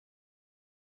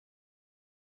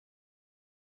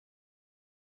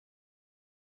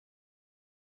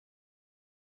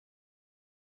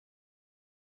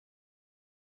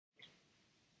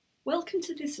Welcome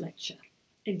to this lecture,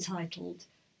 entitled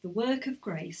The Work of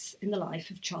Grace in the Life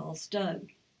of Charles Doe.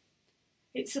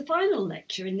 It's the final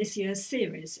lecture in this year's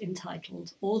series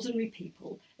entitled Ordinary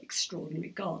People, Extraordinary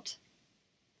God.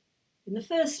 In the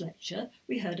first lecture,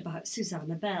 we heard about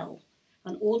Susanna Bell,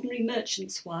 an ordinary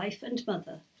merchant's wife and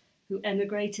mother who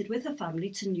emigrated with her family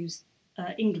to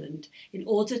England in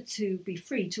order to be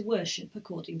free to worship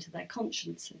according to their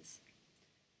consciences.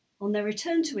 On their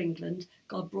return to England,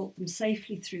 God brought them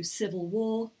safely through civil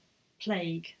war,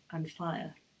 plague and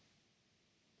fire.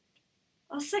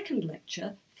 Our second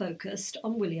lecture focused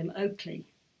on William Oakley,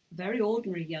 a very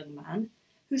ordinary young man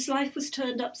whose life was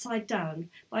turned upside down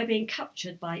by being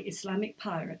captured by Islamic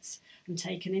pirates and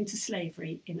taken into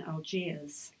slavery in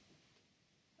Algiers.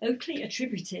 Oakley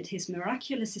attributed his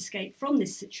miraculous escape from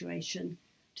this situation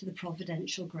to the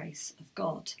providential grace of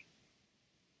God.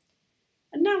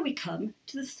 And now we come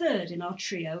to the third in our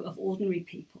trio of ordinary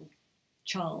people,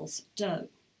 Charles Doe.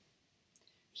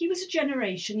 He was a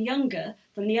generation younger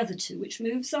than the other two, which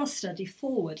moves our study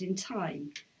forward in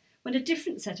time, when a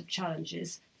different set of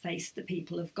challenges faced the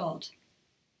people of God.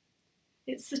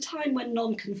 It's the time when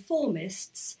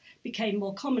nonconformists became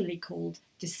more commonly called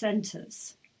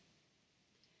dissenters.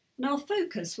 And our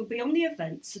focus will be on the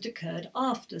events that occurred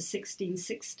after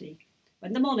 1660,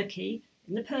 when the monarchy,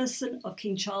 in the person of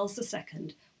King Charles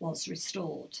II, was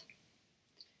restored.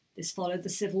 This followed the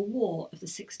Civil War of the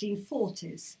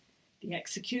 1640s, the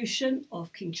execution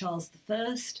of King Charles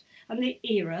I, and the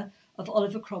era of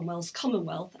Oliver Cromwell's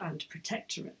Commonwealth and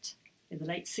Protectorate in the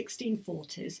late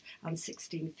 1640s and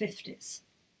 1650s.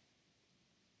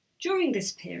 During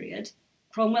this period,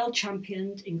 Cromwell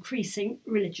championed increasing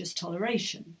religious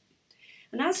toleration,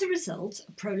 and as a result,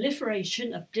 a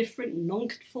proliferation of different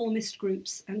nonconformist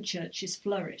groups and churches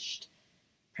flourished.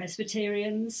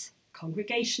 Presbyterians,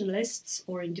 Congregationalists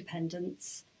or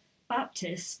Independents,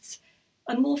 Baptists,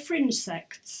 and more fringe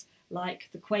sects like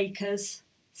the Quakers,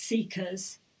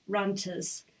 Seekers,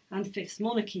 Ranters, and Fifth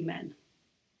Monarchy men.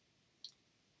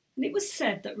 And it was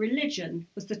said that religion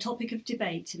was the topic of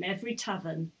debate in every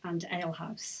tavern and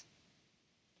alehouse.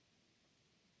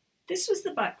 This was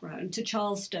the background to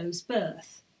Charles Doe's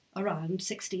birth, around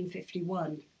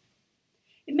 1651.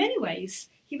 In many ways,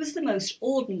 he was the most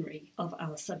ordinary of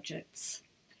our subjects,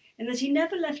 in that he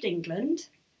never left England,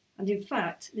 and in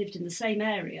fact lived in the same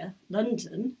area,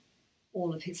 London,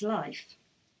 all of his life.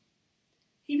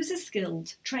 He was a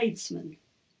skilled tradesman,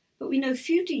 but we know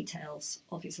few details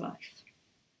of his life.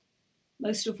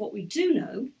 Most of what we do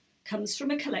know comes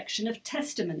from a collection of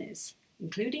testimonies,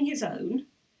 including his own,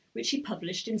 which he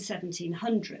published in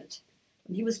 1700,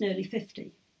 when he was nearly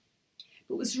 50,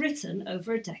 but was written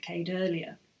over a decade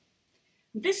earlier.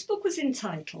 This book was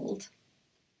entitled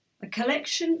A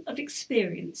Collection of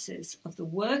Experiences of the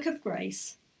Work of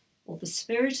Grace, or the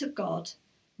Spirit of God,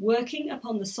 working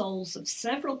upon the souls of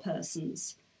several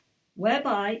persons,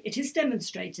 whereby it is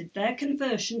demonstrated their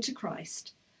conversion to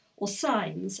Christ, or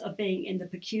signs of being in the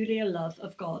peculiar love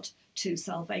of God to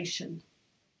salvation.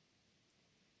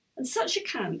 And such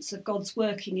accounts of God's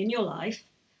working in your life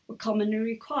were commonly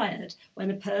required when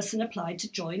a person applied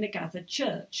to join a gathered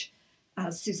church,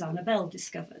 as Susanna Bell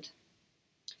discovered.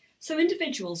 So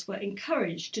individuals were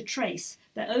encouraged to trace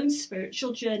their own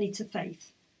spiritual journey to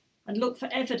faith and look for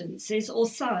evidences or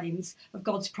signs of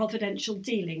God's providential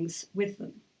dealings with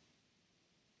them.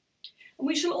 And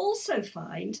we shall also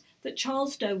find that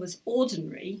Charles Doe was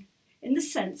ordinary in the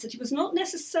sense that he was not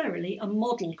necessarily a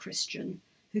model Christian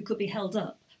who could be held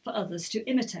up for others to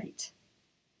imitate.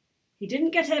 He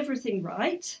didn't get everything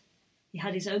right. He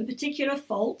had his own particular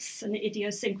faults and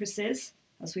idiosyncrasies,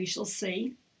 as we shall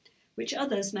see, which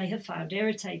others may have found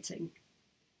irritating.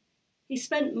 He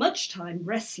spent much time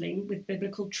wrestling with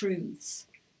biblical truths,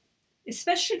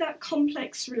 especially that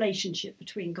complex relationship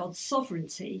between God's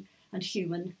sovereignty and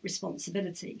human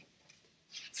responsibility.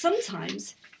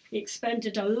 Sometimes he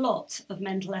expended a lot of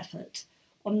mental effort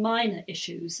on minor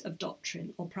issues of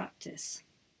doctrine or practice.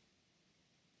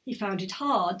 He found it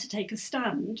hard to take a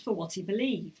stand for what he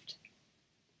believed.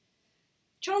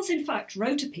 Charles, in fact,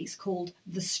 wrote a piece called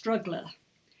The Struggler,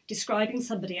 describing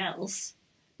somebody else,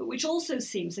 but which also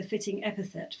seems a fitting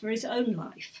epithet for his own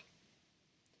life.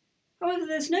 However,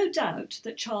 there's no doubt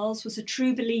that Charles was a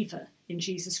true believer in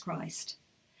Jesus Christ,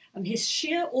 and his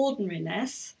sheer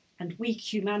ordinariness and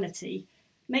weak humanity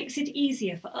makes it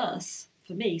easier for us,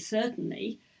 for me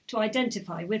certainly, to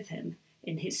identify with him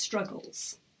in his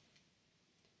struggles.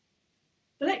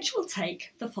 The lecture will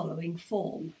take the following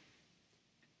form.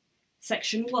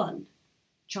 Section 1,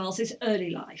 Charles's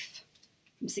early life,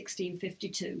 from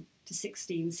 1652 to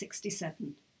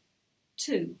 1667.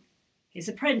 2, his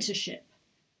apprenticeship,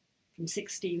 from from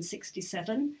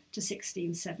 1667 to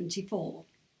 1674.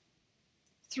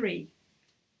 3.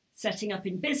 Setting up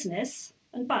in business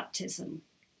and baptism,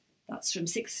 that's from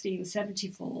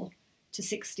 1674 to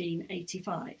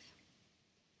 1685.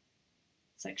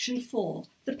 Section 4,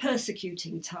 the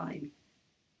persecuting time,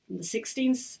 from the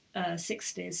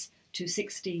 1660s to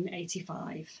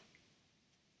 1685.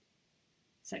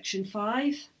 Section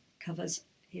 5 covers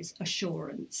his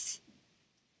assurance.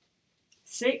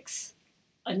 6,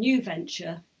 a new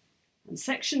venture, and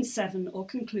Section 7, or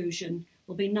conclusion,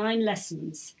 will be 9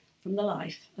 lessons from the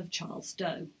life of Charles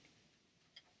Doe.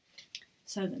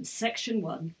 So then, Section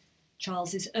 1,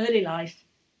 Charles's early life,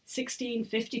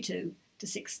 1652 to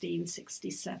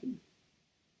 1667.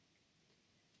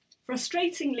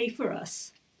 Frustratingly for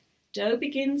us, Doe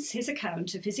begins his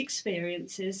account of his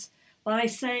experiences by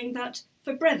saying that,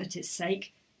 for brevity's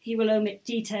sake, he will omit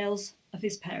details of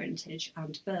his parentage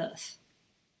and birth.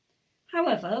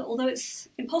 However, although it's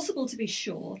impossible to be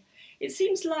sure, it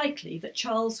seems likely that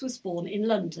Charles was born in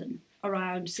London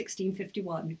around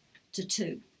 1651 to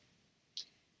 2.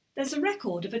 There's a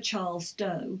record of a Charles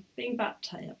Doe being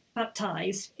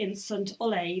baptised in St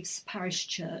Olave's Parish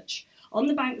Church on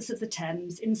the banks of the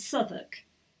Thames in Southwark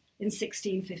in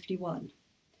 1651.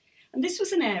 And this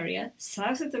was an area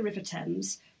south of the River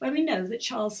Thames where we know that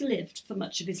Charles lived for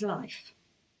much of his life.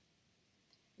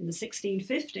 In the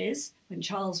 1650s, when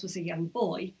Charles was a young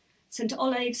boy, St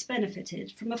Olave's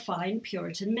benefited from a fine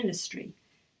Puritan ministry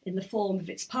in the form of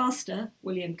its pastor,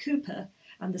 William Cooper,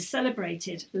 and the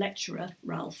celebrated lecturer,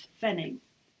 Ralph Venning.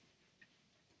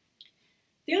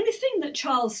 The only thing that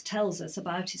Charles tells us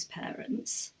about his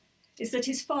parents is that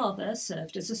his father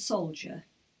served as a soldier,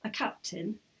 a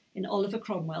captain, in Oliver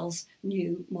Cromwell's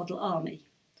new model army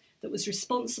that was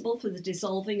responsible for the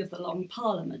dissolving of the Long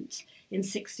Parliament in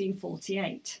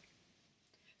 1648.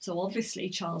 So obviously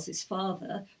Charles's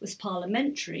father was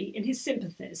parliamentary in his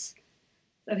sympathies,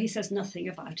 though he says nothing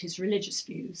about his religious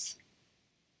views.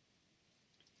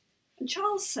 And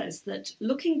Charles says that,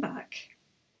 looking back,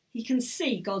 he can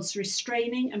see God's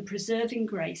restraining and preserving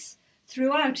grace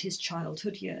throughout his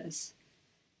childhood years,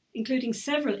 including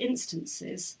several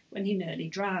instances when he nearly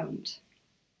drowned.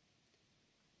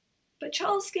 But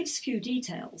Charles gives few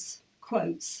details,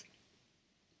 quotes,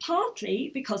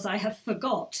 "Partly because I have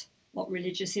forgot what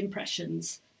religious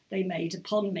impressions they made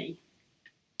upon me."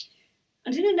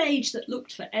 And in an age that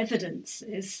looked for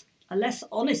evidences, a less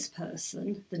honest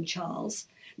person than Charles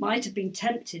might have been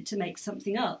tempted to make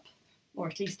something up, or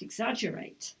at least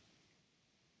exaggerate.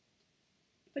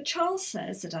 But Charles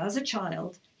says that as a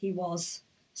child he was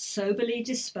soberly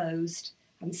disposed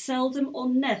and seldom or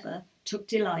never took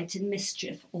delight in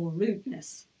mischief or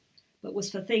rudeness, but was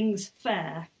for things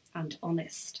fair and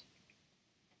honest.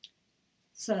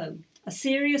 So, a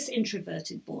serious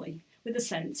introverted boy with a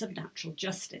sense of natural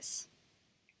justice.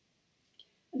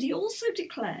 And he also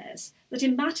declares that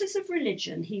in matters of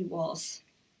religion he was,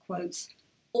 quotes,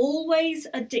 always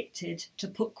addicted to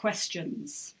put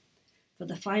questions for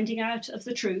the finding out of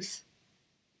the truth,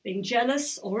 being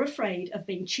jealous or afraid of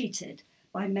being cheated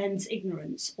by men's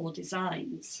ignorance or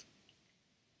designs.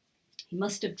 He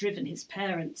must have driven his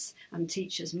parents and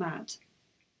teachers mad.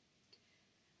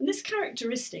 And this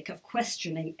characteristic of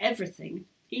questioning everything,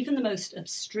 even the most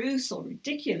abstruse or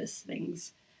ridiculous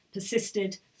things,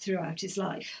 persisted throughout his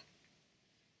life.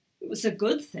 It was a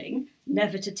good thing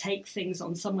never to take things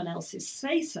on someone else's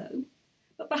say-so,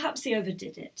 but perhaps he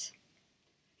overdid it.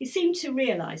 He seemed to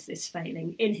realise this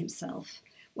failing in himself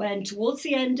when, towards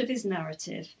the end of his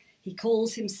narrative, he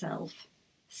calls himself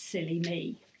Silly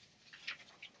Me.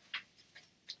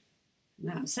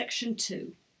 Now, Section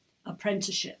 2,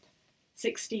 Apprenticeship,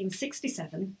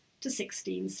 1667 to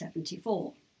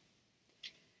 1674.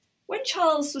 When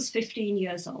Charles was 15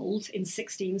 years old in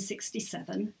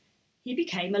 1667, he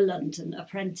became a London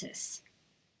apprentice.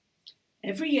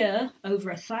 Every year, over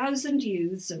 1,000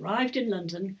 youths arrived in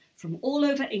London from all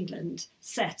over England,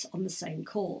 set on the same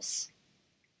course.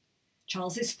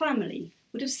 Charles's family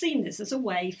would have seen this as a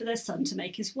way for their son to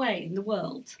make his way in the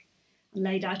world, and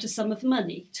laid out a sum of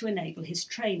money to enable his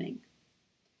training.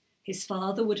 His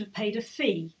father would have paid a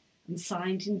fee and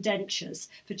signed indentures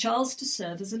for Charles to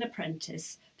serve as an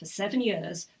apprentice for 7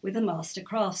 years with a master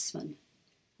craftsman,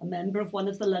 a member of one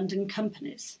of the London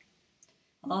companies,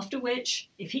 after which,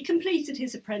 if he completed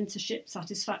his apprenticeship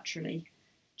satisfactorily,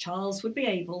 Charles would be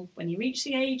able, when he reached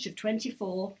the age of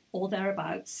 24 or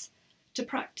thereabouts, to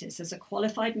practice as a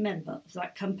qualified member of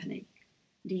that company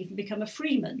and even become a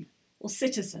freeman or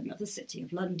citizen of the City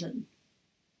of London.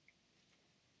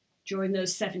 During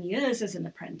those 7 years as an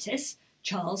apprentice,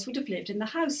 Charles would have lived in the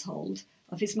household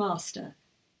of his master,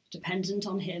 dependent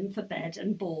on him for bed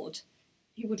and board.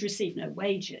 He would receive no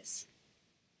wages.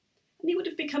 And he would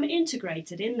have become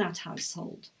integrated in that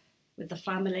household with the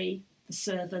family, the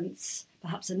servants,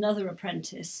 perhaps another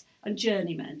apprentice, and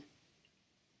journeymen.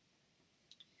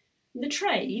 The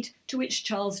trade to which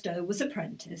Charles Doe was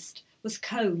apprenticed was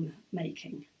comb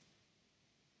making.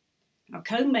 Now,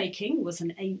 comb making was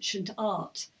an ancient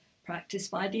art practiced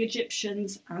by the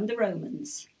Egyptians and the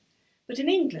Romans. But in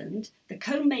England, the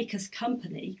Comb Makers'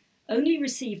 Company only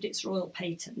received its royal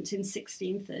patent in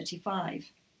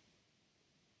 1635.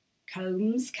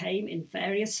 Combs came in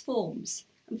various forms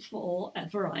and for a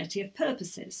variety of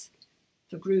purposes: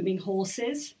 for grooming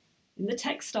horses, in the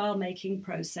textile making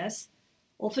process,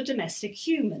 or for domestic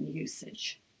human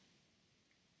usage.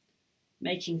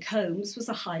 Making combs was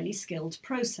a highly skilled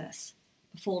process,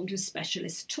 performed with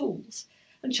specialist tools,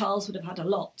 and Charles would have had a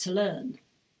lot to learn.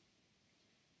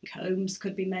 Combs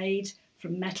could be made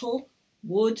from metal,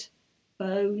 wood,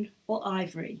 bone, or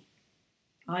ivory,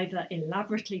 either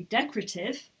elaborately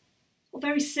decorative or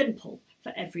very simple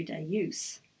for everyday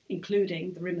use,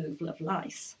 including the removal of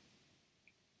lice.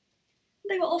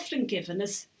 They were often given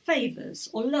as favours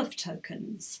or love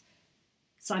tokens.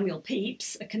 Samuel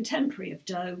Pepys, a contemporary of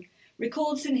Doe,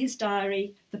 records in his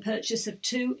diary the purchase of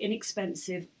 2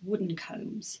 inexpensive wooden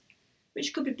combs,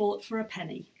 which could be bought for a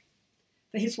penny,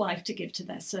 for his wife to give to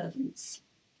their servants.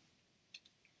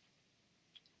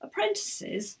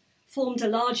 Apprentices formed a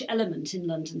large element in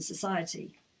London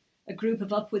society, a group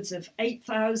of upwards of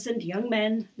 8,000 young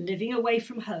men living away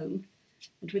from home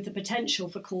and with the potential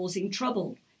for causing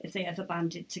trouble if they ever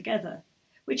banded together,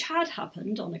 which had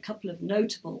happened on a couple of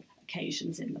notable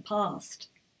occasions in the past.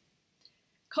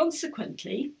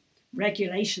 Consequently,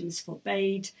 regulations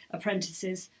forbade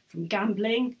apprentices from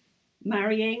gambling,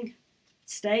 marrying,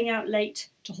 staying out late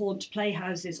to haunt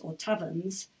playhouses or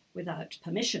taverns without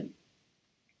permission.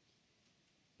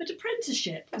 But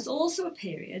apprenticeship was also a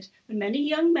period when many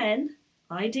young men,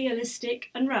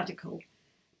 idealistic and radical,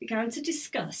 began to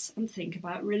discuss and think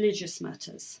about religious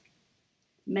matters.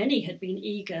 Many had been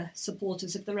eager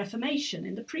supporters of the Reformation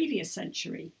in the previous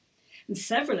century, and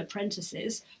several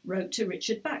apprentices wrote to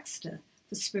Richard Baxter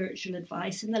for spiritual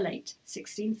advice in the late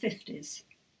 1650s.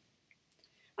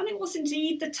 And it was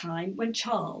indeed the time when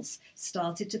Charles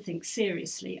started to think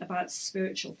seriously about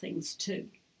spiritual things too.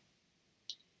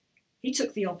 He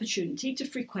took the opportunity to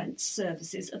frequent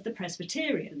services of the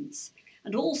Presbyterians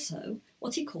and also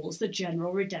what he calls the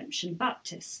General Redemption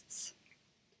Baptists.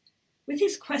 With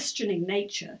his questioning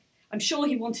nature, I'm sure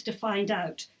he wanted to find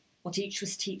out what each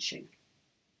was teaching.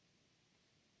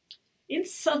 In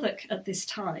Southwark at this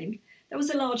time, there was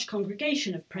a large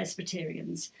congregation of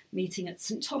Presbyterians meeting at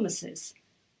St Thomas's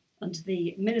under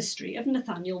the ministry of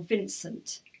Nathaniel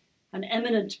Vincent, an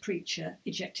eminent preacher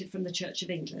ejected from the Church of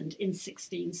England in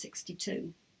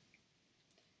 1662.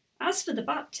 As for the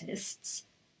Baptists,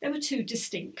 there were 2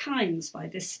 distinct kinds by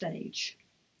this stage.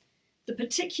 The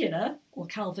particular or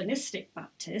Calvinistic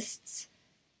Baptists,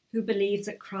 who believed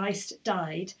that Christ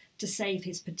died to save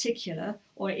his particular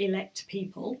or elect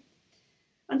people,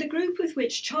 and the group with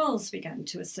which Charles began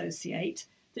to associate,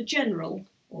 the General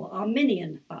or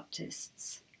Arminian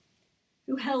Baptists,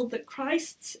 who held that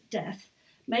Christ's death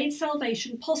made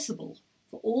salvation possible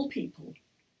for all people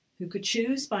who could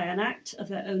choose by an act of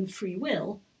their own free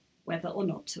will whether or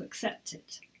not to accept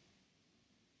it.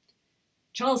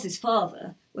 Charles's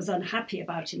father was unhappy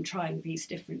about him trying these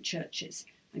different churches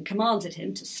and commanded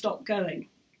him to stop going.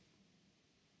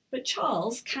 But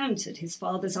Charles countered his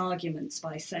father's arguments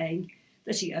by saying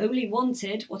that he only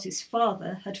wanted what his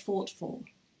father had fought for,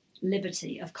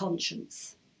 liberty of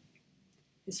conscience.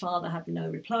 His father had no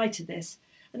reply to this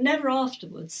and never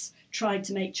afterwards tried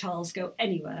to make Charles go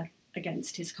anywhere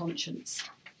against his conscience.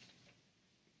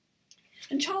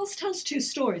 And Charles tells 2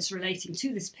 stories relating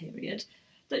to this period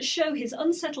that show his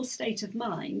unsettled state of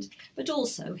mind, but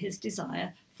also his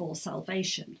desire for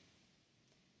salvation.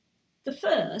 The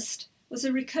first was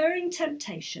a recurring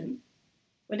temptation,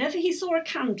 whenever he saw a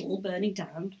candle burning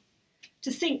down,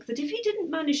 to think that if he didn't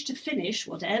manage to finish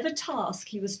whatever task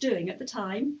he was doing at the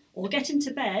time or get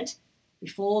into bed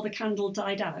before the candle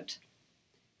died out,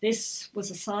 this was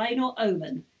a sign or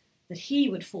omen that he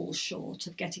would fall short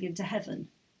of getting into heaven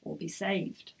or be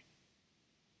saved.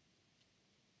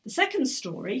 The second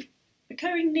story,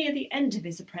 occurring near the end of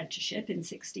his apprenticeship in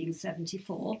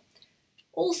 1674,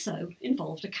 also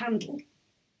involved a candle.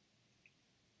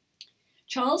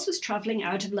 Charles was travelling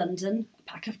out of London, a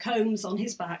pack of combs on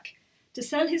his back, to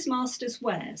sell his master's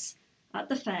wares at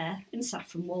the fair in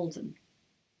Saffron Walden.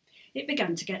 It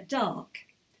began to get dark.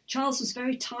 Charles was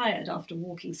very tired after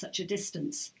walking such a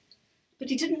distance, but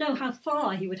he didn't know how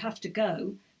far he would have to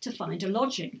go to find a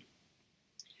lodging.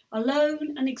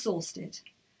 Alone and exhausted,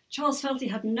 Charles felt he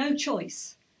had no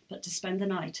choice but to spend the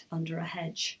night under a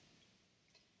hedge.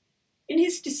 In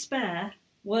his despair,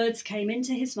 words came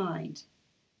into his mind: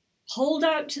 "Hold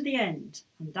out to the end,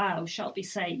 and thou shalt be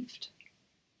saved."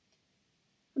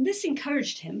 And this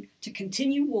encouraged him to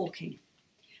continue walking,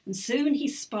 and soon he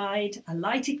spied a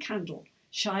lighted candle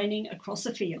shining across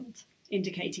a field,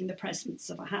 indicating the presence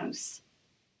of a house.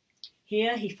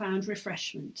 Here he found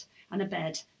refreshment and a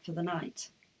bed for the night.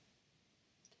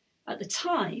 At the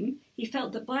time, he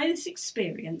felt that by this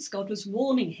experience, God was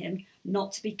warning him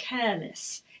not to be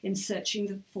careless in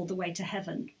searching for the way to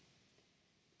heaven.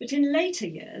 But in later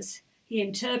years, he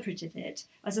interpreted it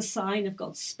as a sign of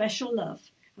God's special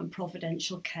love and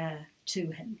providential care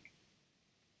to him.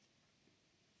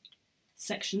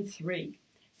 Section 3.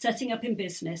 Setting up in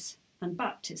business and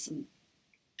baptism.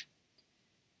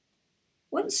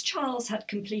 Once Charles had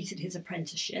completed his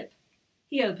apprenticeship,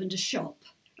 he opened a shop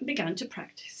and began to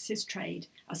practice his trade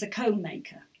as a comb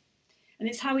maker. And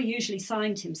it's how he usually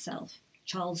signed himself,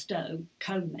 Charles Doe,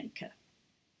 comb maker.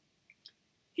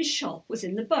 His shop was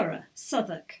in the borough,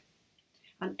 Southwark,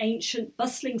 an ancient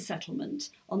bustling settlement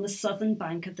on the southern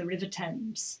bank of the River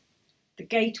Thames, the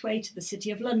gateway to the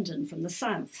City of London from the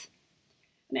south.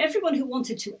 And everyone who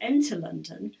wanted to enter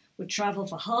London would travel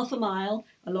for half a mile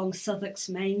along Southwark's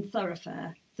main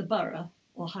thoroughfare, the Borough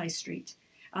or High Street,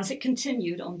 as it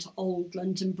continued onto Old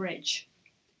London Bridge,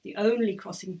 the only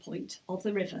crossing point of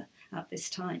the river at this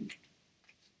time.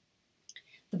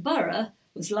 The Borough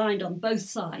was lined on both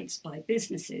sides by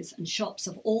businesses and shops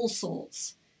of all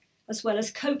sorts, as well as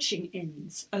coaching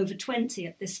inns, over 20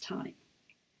 at this time,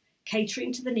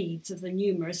 catering to the needs of the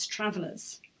numerous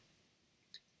travellers.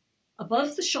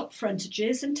 Above the shop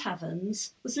frontages and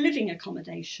taverns was living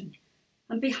accommodation,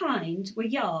 and behind were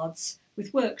yards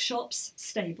with workshops,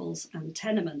 stables and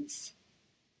tenements.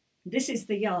 This is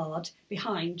the yard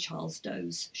behind Charles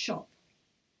Doe's shop.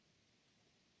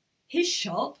 His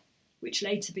shop, which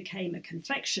later became a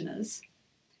confectioner's,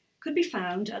 could be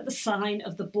found at the sign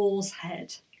of the Boar's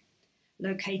Head,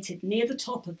 located near the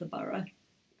top of the borough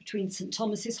between St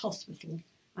Thomas's Hospital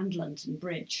and London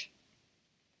Bridge.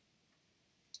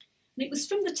 And it was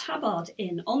from the Tabard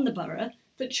Inn on the borough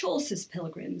that Chaucer's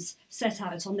pilgrims set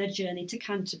out on their journey to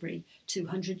Canterbury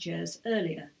 200 years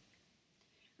earlier.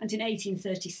 And in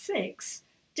 1836,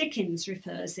 Dickens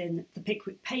refers in The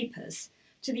Pickwick Papers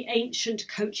to the ancient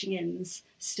coaching inns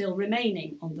still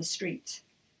remaining on the street.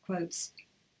 Quotes,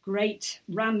 "Great,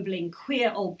 rambling,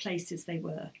 queer old places they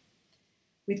were,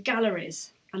 with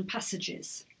galleries and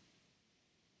passages."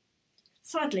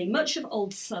 Sadly, much of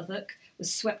old Southwark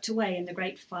was swept away in the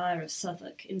Great Fire of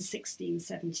Southwark in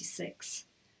 1676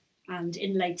 and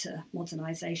in later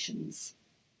modernisations.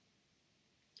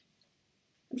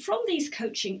 And from these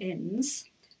coaching inns,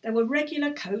 there were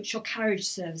regular coach or carriage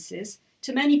services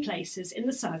to many places in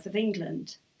the south of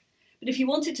England. But if you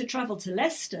wanted to travel to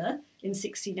Leicester in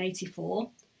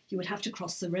 1684, you would have to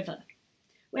cross the river,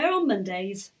 where on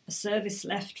Mondays a service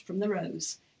left from the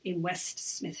Rose in West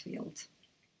Smithfield.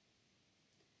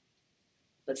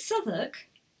 But Southwark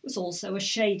was also a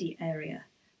shady area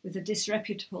with a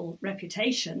disreputable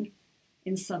reputation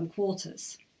in some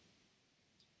quarters.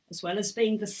 As well as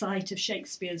being the site of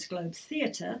Shakespeare's Globe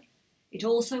Theatre, it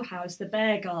also housed the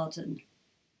Bear Garden,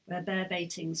 where bear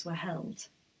baitings were held,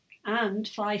 and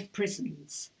 5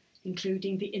 prisons,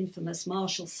 including the infamous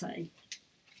Marshalsea.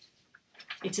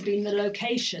 It had been the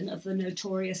location of the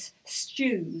notorious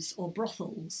stews or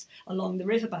brothels along the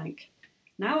riverbank,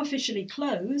 now officially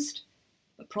closed,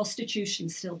 but prostitution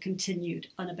still continued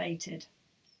unabated.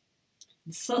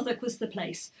 And Southwark was the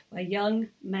place where young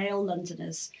male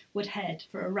Londoners would head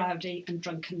for a rowdy and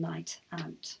drunken night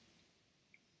out.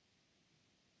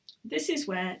 This is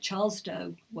where Charles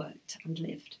Doe worked and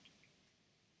lived.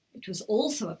 It was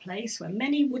also a place where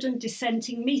many wooden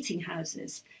dissenting meeting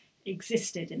houses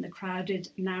existed in the crowded,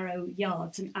 narrow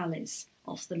yards and alleys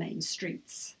off the main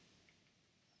streets.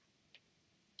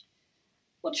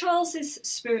 Well, Charles's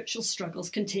spiritual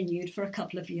struggles continued for a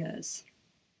couple of years.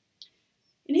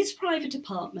 In his private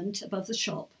apartment above the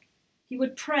shop, he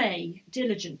would pray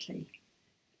diligently,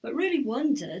 but really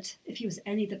wondered if he was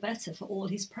any the better for all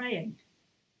his praying.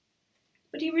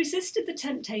 But he resisted the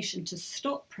temptation to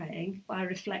stop praying by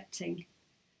reflecting,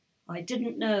 "I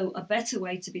didn't know a better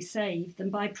way to be saved than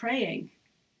by praying,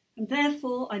 and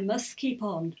therefore I must keep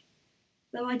on,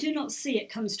 though I do not see it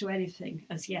comes to anything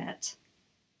as yet."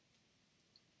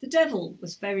 The devil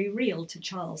was very real to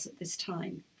Charles at this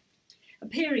time,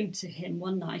 appearing to him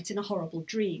one night in a horrible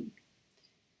dream.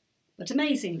 But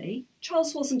amazingly,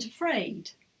 Charles wasn't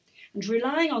afraid, and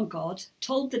relying on God,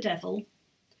 told the devil,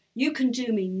 You can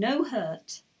do me no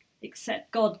hurt,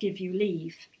 except God give you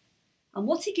leave. And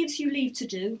what he gives you leave to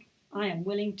do, I am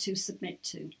willing to submit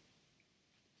to.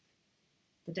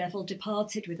 The devil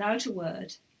departed without a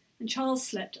word, and Charles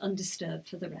slept undisturbed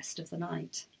for the rest of the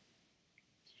night.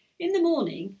 In the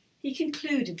morning, he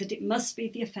concluded that it must be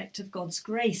the effect of God's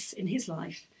grace in his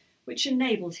life which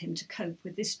enabled him to cope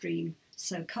with this dream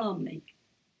so calmly.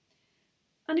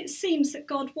 And it seems that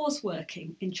God was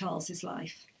working in Charles's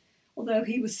life, although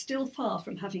he was still far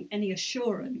from having any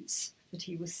assurance that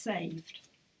he was saved.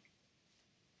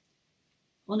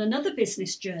 On another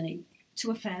business journey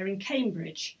to a fair in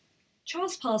Cambridge,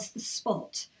 Charles passed the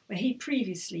spot where he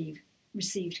previously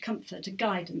received comfort and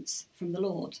guidance from the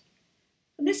Lord,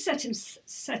 and this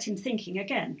set him thinking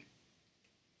again.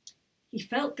 He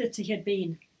felt that he had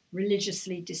been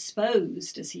religiously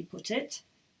disposed, as he put it,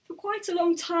 for quite a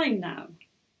long time now,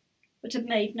 but had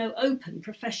made no open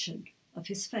profession of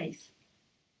his faith.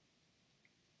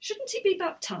 Shouldn't he be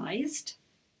baptised,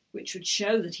 which would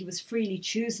show that he was freely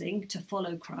choosing to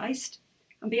follow Christ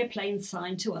and be a plain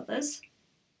sign to others?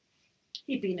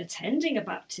 He'd been attending a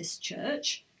Baptist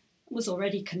church and was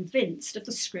already convinced of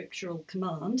the scriptural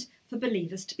command for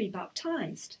believers to be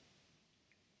baptised.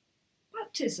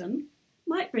 Baptism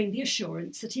might bring the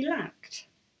assurance that he lacked.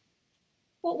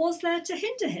 What was there to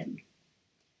hinder him?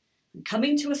 And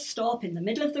coming to a stop in the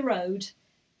middle of the road,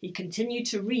 he continued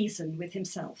to reason with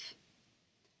himself.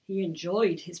 He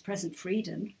enjoyed his present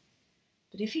freedom,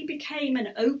 but if he became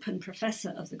an open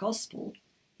professor of the gospel,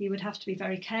 he would have to be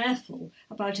very careful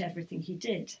about everything he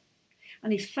did,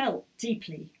 and he felt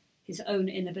deeply his own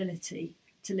inability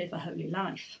to live a holy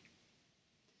life.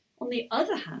 On the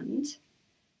other hand,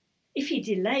 if he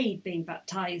delayed being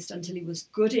baptised until he was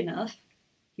good enough,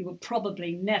 he would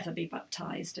probably never be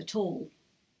baptised at all.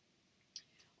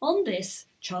 On this,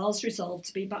 Charles resolved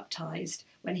to be baptised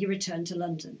when he returned to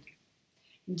London,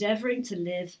 endeavouring to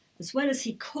live as well as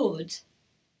he could,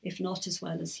 if not as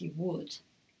well as he would.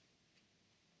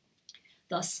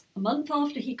 Thus, a month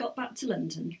after he got back to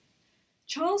London,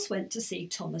 Charles went to see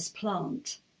Thomas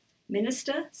Plant,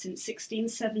 minister since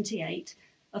 1678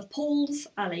 of Paul's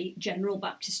Alley General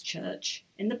Baptist Church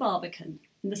in the Barbican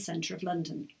in the centre of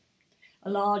London, a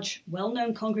large,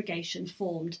 well-known congregation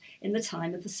formed in the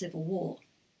time of the Civil War.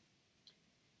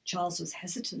 Charles was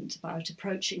hesitant about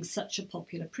approaching such a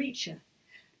popular preacher,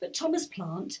 but Thomas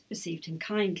Plant received him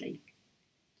kindly.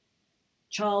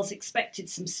 Charles expected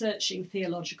some searching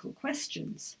theological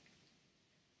questions,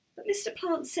 but Mr.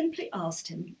 Plant simply asked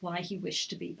him why he wished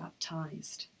to be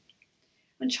baptised.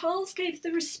 And Charles gave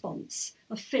the response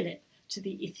of Philip to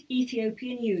the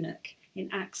Ethiopian eunuch in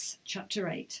Acts chapter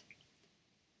 8.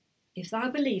 If thou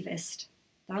believest,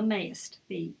 thou mayest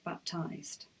be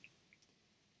baptised.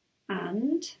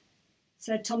 And,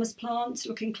 said Thomas Plant,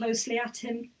 looking closely at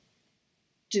him,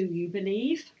 do you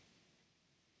believe?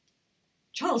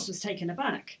 Charles was taken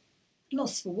aback,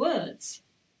 lost for words,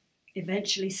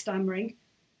 eventually stammering,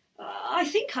 I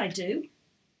think I do.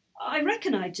 I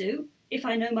reckon I do. If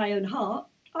I know my own heart,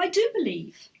 I do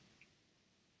believe.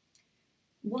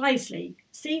 Wisely,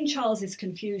 seeing Charles's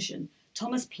confusion,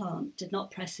 Thomas Plant did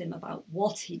not press him about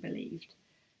what he believed,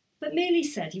 but merely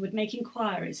said he would make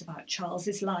inquiries about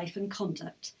Charles's life and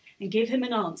conduct and give him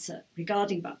an answer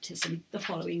regarding baptism the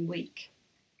following week.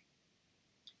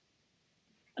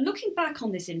 And looking back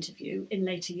on this interview in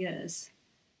later years,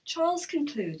 Charles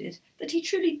concluded that he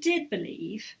truly did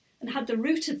believe and had the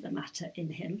root of the matter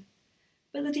in him,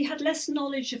 but that he had less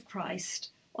knowledge of Christ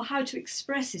or how to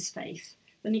express his faith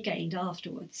than he gained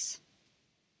afterwards.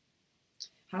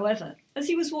 However, as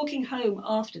he was walking home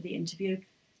after the interview,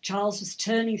 Charles was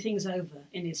turning things over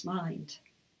in his mind.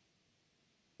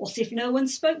 What if no one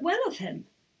spoke well of him,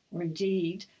 or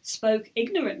indeed spoke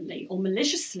ignorantly or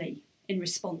maliciously in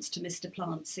response to Mr.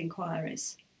 Plant's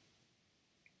inquiries?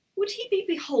 Would he be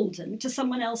beholden to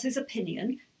someone else's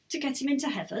opinion to get him into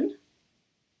heaven?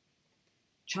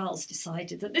 Charles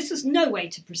decided that this was no way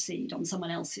to proceed on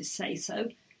someone else's say-so,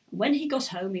 and when he got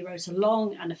home he wrote a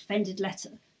long and offended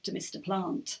letter to Mr.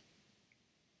 Plant.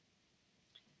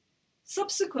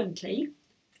 Subsequently,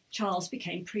 Charles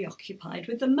became preoccupied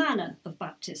with the manner of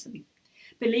baptism,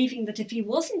 believing that if he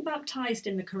wasn't baptised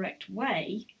in the correct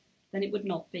way, then it would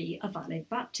not be a valid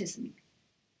baptism.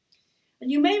 And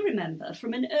you may remember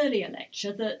from an earlier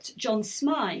lecture that John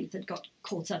Smythe had got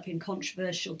caught up in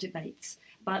controversial debates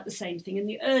about the same thing in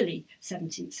the early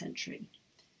 17th century.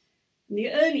 And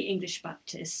the early English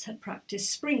Baptists had practised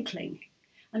sprinkling,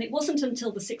 and it wasn't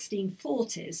until the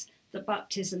 1640s that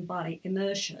baptism by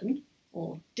immersion,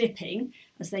 or dipping,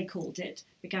 as they called it,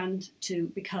 began to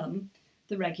become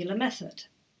the regular method.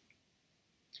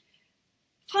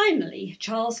 Finally,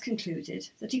 Charles concluded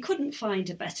that he couldn't find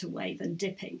a better way than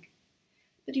dipping,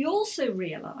 but he also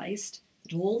realised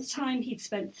that all the time he'd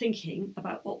spent thinking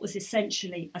about what was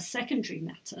essentially a secondary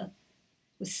matter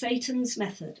was Satan's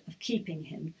method of keeping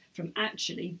him from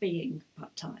actually being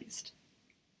baptised.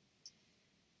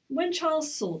 When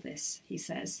Charles saw this, he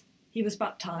says, he was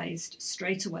baptised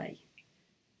straight away.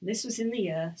 This was in the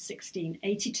year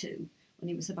 1682, when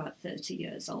he was about 30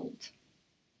 years old.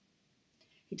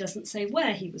 He doesn't say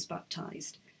where he was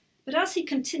baptised, but as he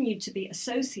continued to be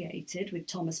associated with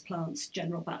Thomas Plant's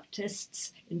General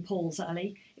Baptists in Paul's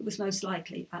Alley, it was most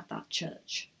likely at that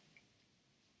church.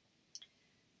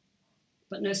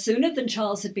 But no sooner than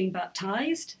Charles had been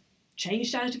baptised,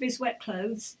 changed out of his wet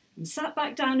clothes, and sat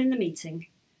back down in the meeting,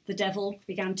 the devil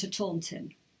began to taunt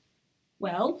him.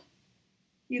 "Well,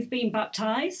 you've been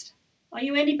baptised. Are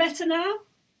you any better now?"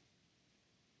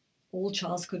 All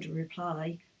Charles could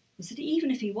reply was that even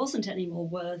if he wasn't any more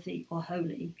worthy or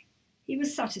holy, he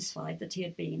was satisfied that he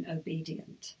had been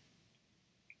obedient.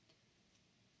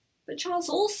 But Charles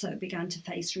also began to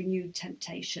face renewed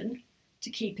temptation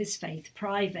to keep his faith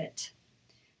private.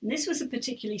 And this was a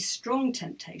particularly strong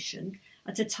temptation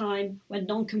at a time when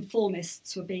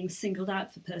nonconformists were being singled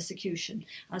out for persecution,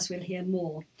 as we'll hear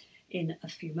more in a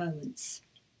few moments.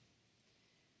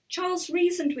 Charles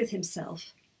reasoned with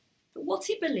himself that what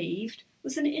he believed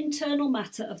was an internal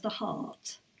matter of the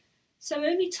heart, so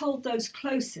only told those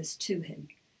closest to him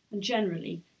and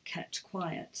generally kept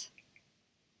quiet.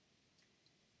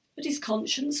 But his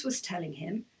conscience was telling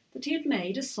him that he had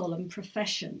made a solemn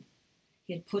profession.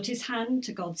 He had put his hand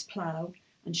to God's plough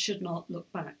and should not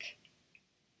look back.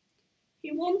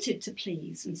 He wanted to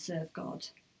please and serve God,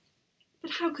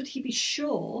 but how could he be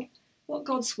sure what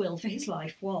God's will for his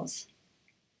life was?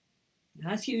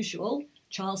 As usual,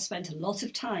 Charles spent a lot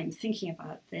of time thinking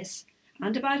about this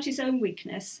and about his own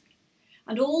weakness,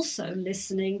 and also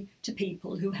listening to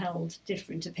people who held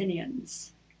different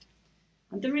opinions.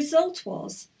 And the result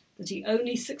was that he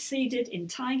only succeeded in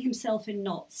tying himself in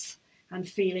knots and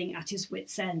feeling at his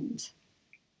wits' end.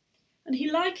 And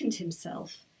he likened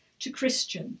himself to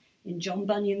Christian in John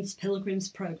Bunyan's Pilgrim's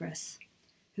Progress,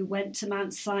 who went to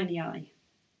Mount Sinai,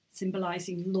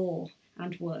 symbolising law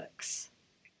and works,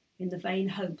 in the vain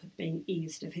hope of being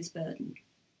eased of his burden.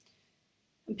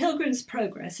 And Pilgrim's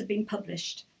Progress had been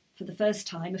published for the first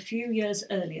time a few years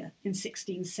earlier in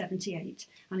 1678,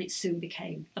 and it soon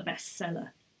became a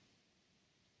bestseller.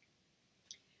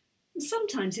 And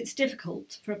sometimes it's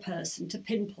difficult for a person to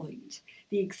pinpoint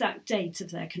the exact date of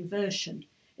their conversion,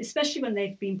 especially when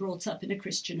they've been brought up in a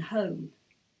Christian home.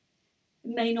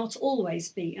 It may not always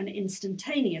be an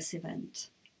instantaneous event.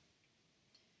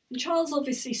 And Charles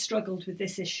obviously struggled with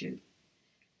this issue.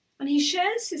 And he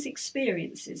shares his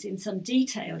experiences in some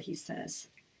detail, he says,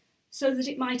 so that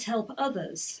it might help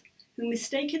others who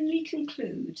mistakenly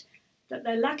conclude that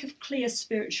their lack of clear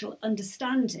spiritual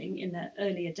understanding in their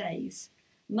earlier days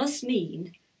must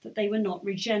mean that they were not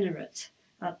regenerate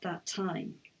at that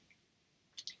time.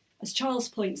 As Charles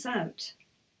points out,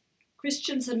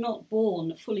 Christians are not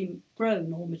born fully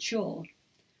grown or mature.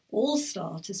 All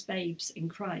start as babes in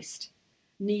Christ,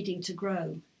 needing to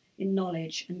grow in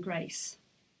knowledge and grace.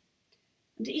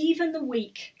 And even the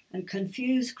weak and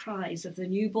confused cries of the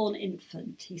newborn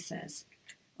infant, he says,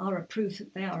 are a proof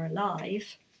that they are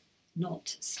alive,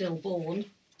 not stillborn.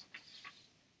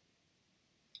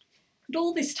 And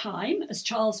all this time, as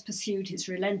Charles pursued his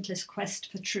relentless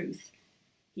quest for truth,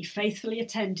 he faithfully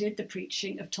attended the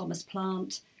preaching of Thomas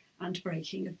Plant and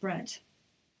breaking of bread.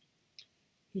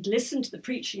 He'd listened to the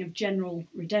preaching of General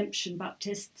Redemption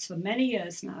Baptists for many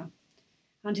years now,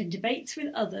 and in debates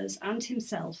with others and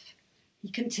himself, he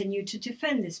continued to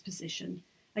defend this position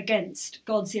against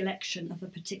God's election of a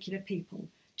particular people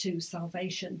to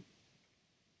salvation.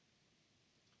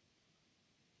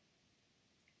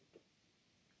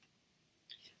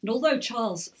 And although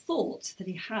Charles thought that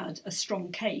he had a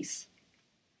strong case,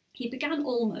 he began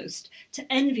almost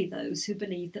to envy those who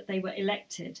believed that they were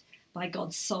elected by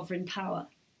God's sovereign power,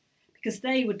 because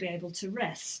they would be able to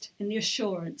rest in the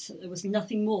assurance that there was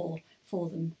nothing more for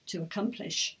them to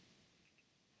accomplish.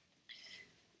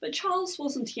 But Charles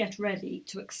wasn't yet ready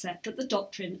to accept that the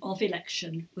doctrine of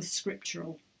election was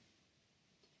scriptural.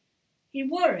 He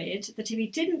worried that if he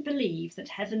didn't believe that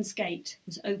heaven's gate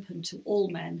was open to all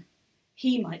men,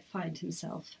 he might find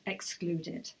himself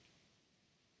excluded.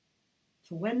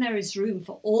 For when there is room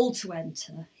for all to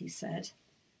enter, he said,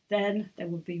 then there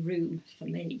would be room for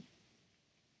me.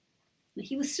 And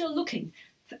he was still looking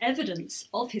for evidence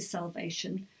of his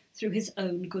salvation through his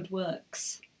own good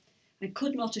works, and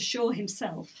could not assure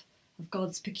himself of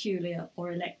God's peculiar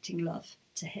or electing love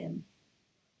to him.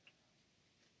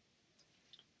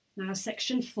 Now,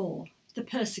 section 4, the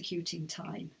persecuting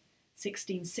time,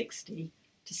 1660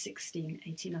 to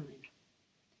 1689.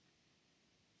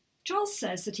 Charles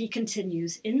says that he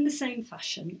continues in the same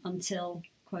fashion until,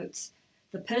 quotes,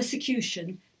 the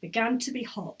persecution began to be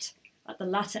hot at the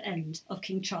latter end of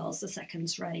King Charles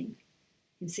II's reign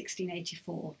in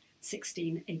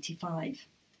 1684-1685.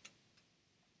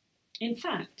 In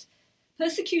fact,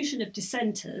 persecution of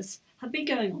dissenters had been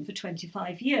going on for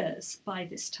 25 years by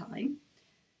this time,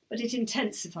 but it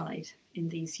intensified in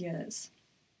these years.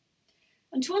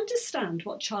 And to understand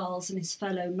what Charles and his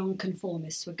fellow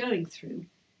nonconformists were going through,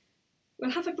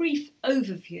 we'll have a brief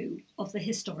overview of the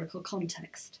historical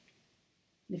context.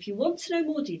 And if you want to know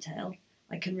more detail,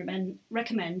 I can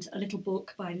recommend a little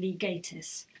book by Lee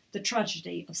Gatiss, The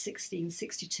Tragedy of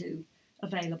 1662,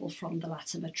 available from the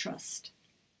Latimer Trust.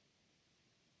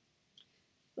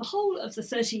 The whole of the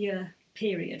 30-year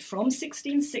period from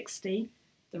 1660,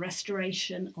 the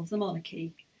restoration of the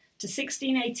monarchy, to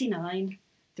 1689,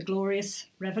 the Glorious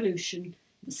Revolution,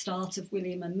 the start of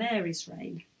William and Mary's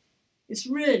reign, is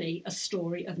really a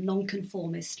story of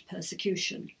nonconformist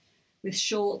persecution, with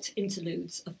short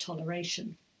interludes of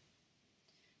toleration.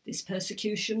 This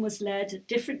persecution was led at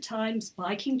different times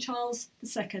by King Charles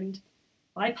II,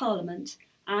 by Parliament,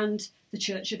 and the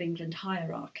Church of England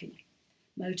hierarchy,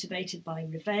 motivated by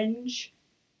revenge,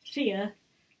 fear,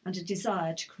 and a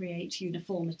desire to create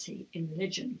uniformity in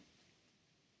religion.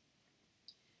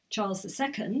 Charles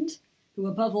II, who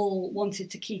above all wanted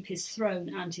to keep his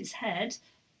throne and his head,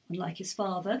 unlike his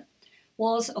father,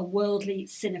 was a worldly,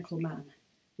 cynical man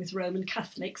with Roman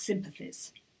Catholic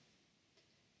sympathies.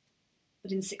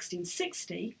 But in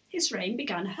 1660, his reign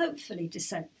began hopefully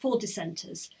for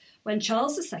dissenters when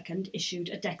Charles II issued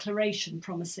a declaration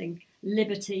promising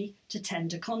liberty to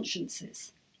tender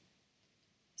consciences.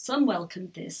 Some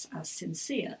welcomed this as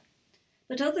sincere,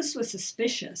 but others were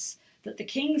suspicious that the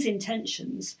king's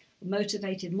intentions were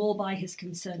motivated more by his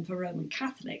concern for Roman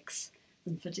Catholics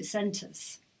than for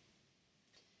dissenters.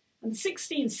 And the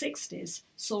 1660s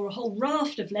saw a whole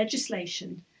raft of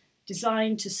legislation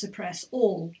designed to suppress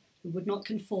all who would not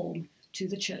conform to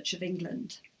the Church of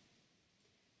England.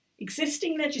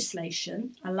 Existing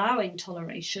legislation allowing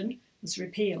toleration was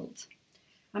repealed,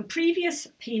 and previous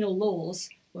penal laws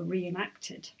were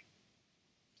reenacted.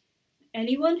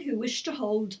 Anyone who wished to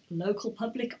hold local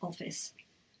public office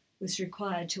was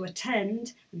required to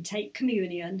attend and take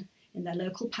communion in their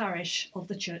local parish of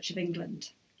the Church of England.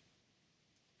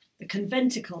 The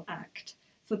Conventicle Act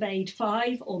forbade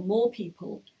 5 or more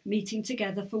people meeting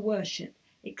together for worship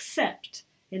except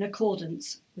in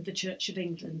accordance with the Church of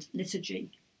England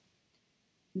liturgy.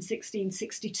 In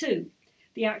 1662,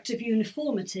 the Act of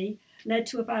Uniformity led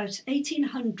to about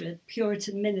 1,800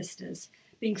 Puritan ministers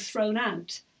being thrown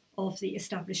out of the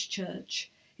established church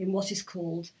in what is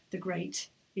called the Great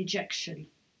Ejection,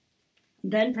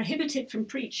 and then prohibited from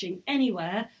preaching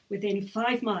anywhere within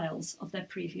 5 miles of their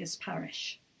previous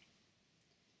parish.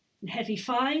 And heavy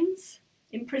fines,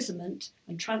 imprisonment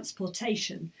and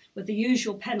transportation were the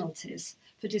usual penalties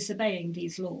for disobeying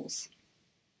these laws.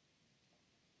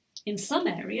 In some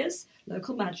areas,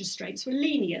 local magistrates were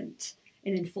lenient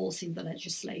in enforcing the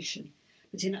legislation,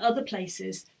 but in other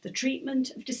places the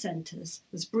treatment of dissenters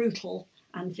was brutal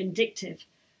and vindictive.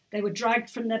 They were dragged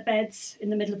from their beds in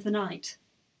the middle of the night,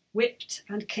 whipped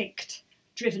and kicked,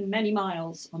 driven many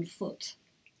miles on foot.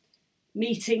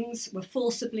 Meetings were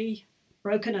forcibly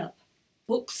broken up,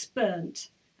 books burnt,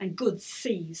 and goods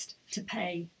seized to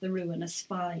pay the ruinous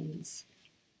fines.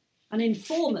 And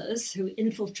informers who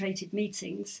infiltrated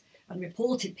meetings and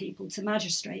reported people to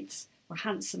magistrates were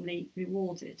handsomely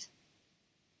rewarded.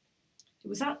 It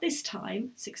was at this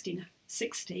time,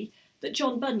 1660, that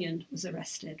John Bunyan was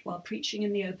arrested while preaching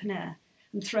in the open air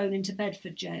and thrown into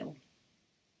Bedford jail.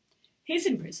 His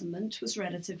imprisonment was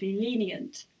relatively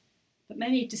lenient, but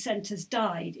many dissenters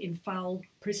died in foul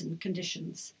prison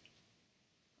conditions.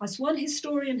 As one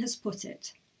historian has put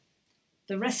it,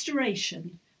 the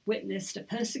Restoration witnessed a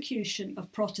persecution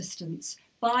of Protestants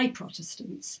by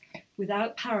Protestants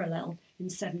without parallel in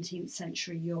 17th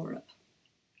century Europe.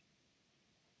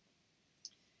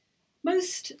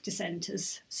 Most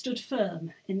dissenters stood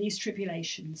firm in these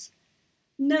tribulations,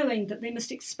 knowing that they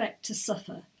must expect to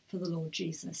suffer for the Lord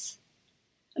Jesus,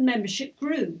 and membership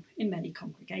grew in many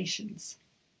congregations.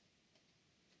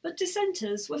 But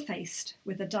dissenters were faced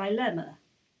with a dilemma.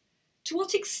 To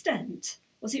what extent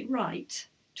was it right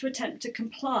to attempt to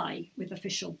comply with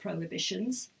official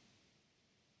prohibitions,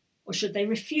 or should they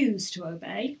refuse to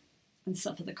obey and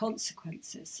suffer the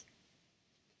consequences?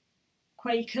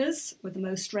 Quakers were the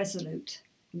most resolute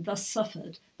and thus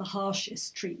suffered the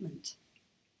harshest treatment.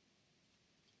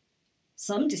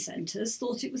 Some dissenters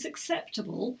thought it was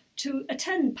acceptable to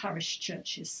attend parish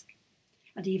churches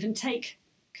and even take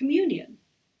communion,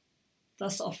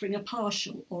 thus offering a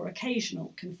partial or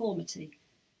occasional conformity,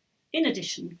 in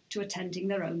addition to attending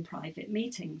their own private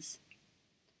meetings.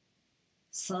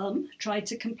 Some tried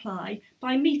to comply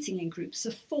by meeting in groups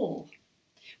of 4,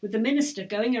 with the minister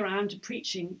going around and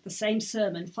preaching the same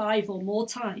sermon 5 or more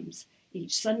times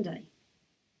each Sunday.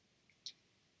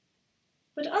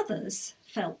 But others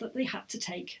felt that they had to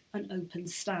take an open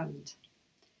stand.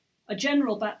 A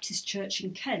General Baptist church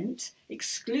in Kent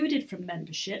excluded from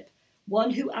membership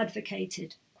one who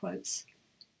advocated, quotes,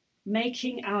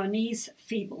 making our knees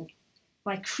feeble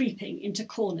by creeping into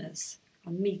corners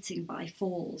and meeting by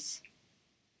falls.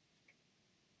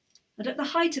 And at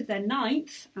the height of their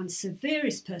 9th and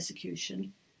severest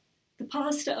persecution, the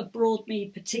pastor of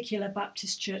Broadmead Particular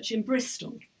Baptist Church in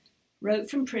Bristol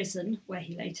wrote from prison, where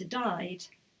he later died,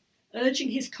 urging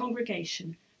his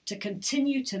congregation to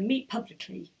continue to meet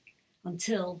publicly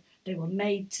until they were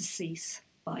made to cease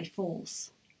by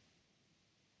force.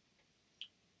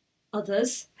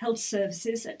 Others held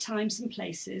services at times and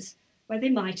places where they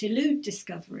might elude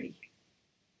discovery,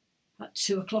 at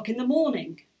 2 o'clock in the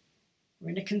morning, or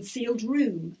in a concealed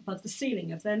room above the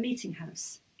ceiling of their meeting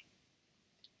house.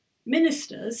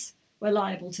 Ministers were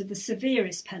liable to the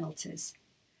severest penalties,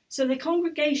 so their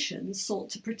congregations sought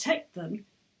to protect them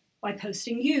by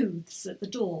posting youths at the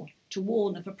door to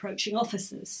warn of approaching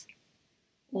officers,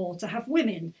 or to have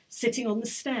women sitting on the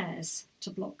stairs to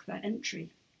block their entry.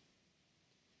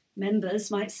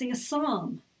 Members might sing a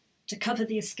psalm to cover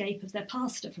the escape of their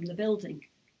pastor from the building.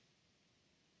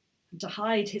 And to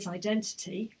hide his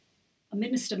identity, a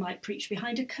minister might preach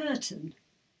behind a curtain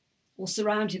or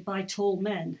surrounded by tall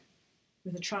men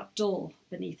with a trap door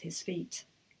beneath his feet.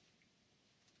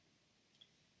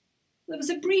 There was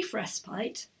a brief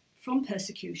respite from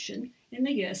persecution in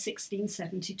the year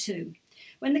 1672,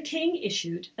 when the king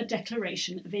issued a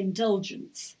declaration of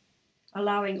indulgence,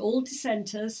 allowing all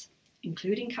dissenters,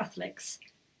 including Catholics,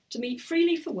 to meet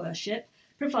freely for worship,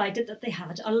 provided that they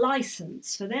had a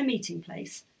licence for their meeting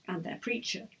place and their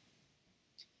preacher.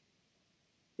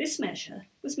 This measure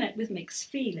was met with mixed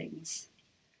feelings.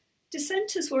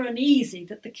 Dissenters were uneasy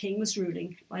that the king was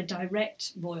ruling by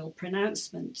direct royal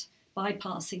pronouncement,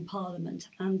 bypassing Parliament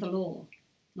and the law,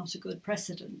 not a good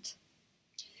precedent.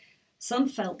 Some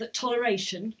felt that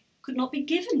toleration could not be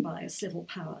given by a civil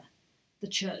power. The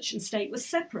church and state were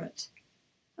separate,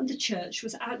 and the church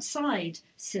was outside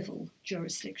civil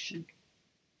jurisdiction.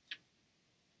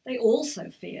 They also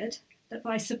feared that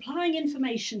by supplying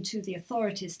information to the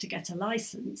authorities to get a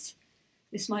licence,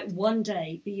 this might one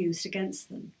day be used against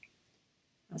them,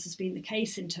 as has been the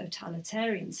case in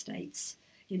totalitarian states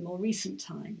in more recent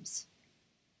times.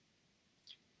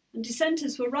 And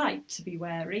dissenters were right to be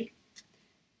wary.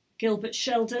 Gilbert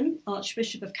Sheldon,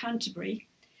 Archbishop of Canterbury,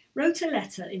 wrote a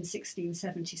letter in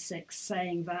 1676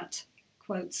 saying that,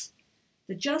 quotes,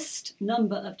 the just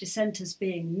number of dissenters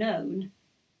being known,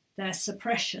 their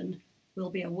suppression will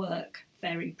be a work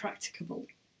very practicable.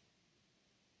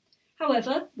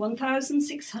 However,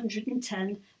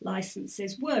 1,610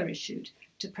 licences were issued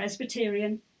to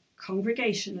Presbyterian,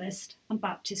 Congregationalist and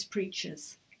Baptist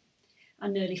preachers,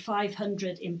 and nearly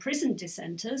 500 imprisoned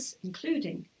dissenters,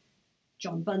 including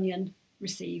John Bunyan,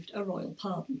 received a royal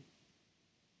pardon.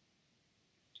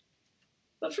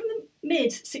 But from the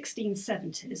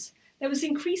mid-1670s, there was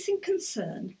increasing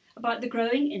concern about the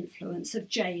growing influence of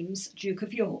James, Duke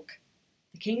of York,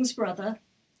 the king's brother,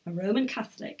 a Roman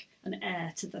Catholic and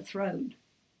heir to the throne.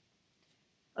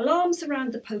 Alarms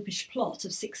around the popish plot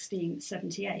of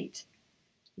 1678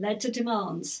 led to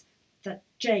demands that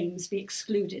James be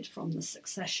excluded from the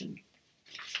succession.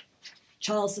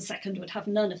 Charles II would have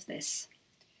none of this,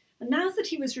 and now that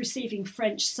he was receiving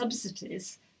French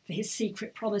subsidies for his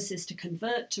secret promises to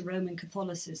convert to Roman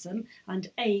Catholicism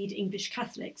and aid English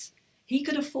Catholics, he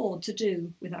could afford to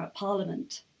do without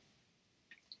Parliament.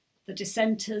 The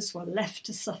dissenters were left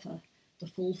to suffer the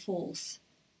full force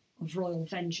of royal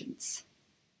vengeance.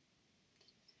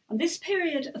 And this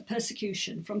period of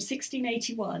persecution from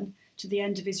 1681 to the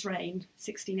end of his reign,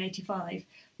 1685,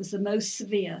 was the most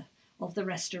severe of the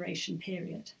Restoration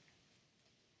period.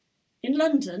 In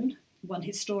London, one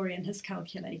historian has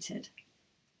calculated,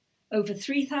 over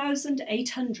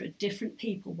 3,800 different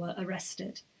people were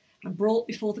arrested and brought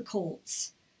before the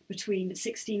courts between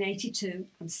 1682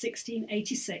 and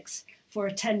 1686 for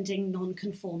attending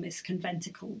nonconformist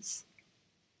conventicles.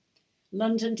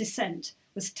 London dissent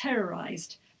was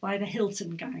terrorised by the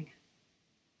Hilton Gang,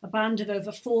 a band of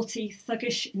over 40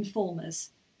 thuggish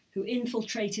informers who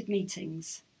infiltrated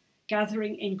meetings,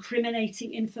 gathering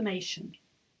incriminating information,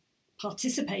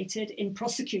 participated in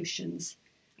prosecutions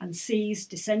and seized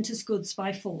dissenters' goods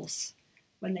by force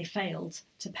when they failed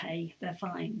to pay their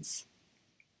fines.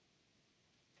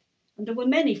 And there were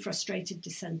many frustrated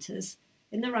dissenters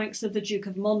in the ranks of the Duke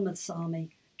of Monmouth's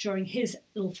army during his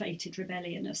ill-fated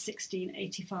rebellion of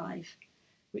 1685,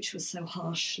 which was so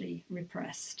harshly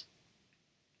repressed.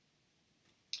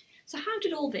 So how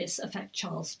did all this affect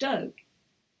Charles Doe?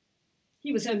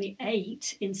 He was only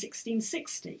 8 in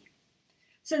 1660,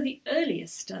 so the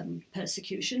earliest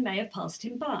persecution may have passed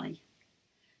him by.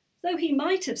 Though he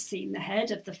might have seen the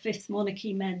head of the Fifth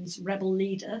Monarchy men's rebel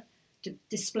leader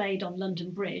displayed on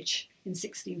London Bridge in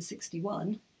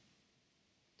 1661.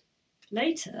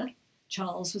 Later,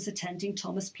 Charles was attending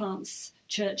Thomas Plant's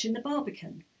church in the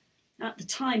Barbican. At the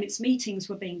time, its meetings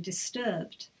were being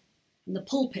disturbed, and the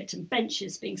pulpit and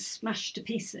benches being smashed to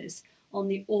pieces on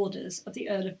the orders of the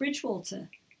Earl of Bridgewater,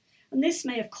 and this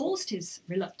may have caused his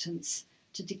reluctance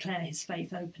to declare his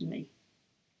faith openly.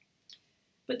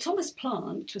 But Thomas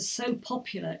Plant was so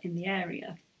popular in the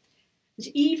area that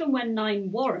even when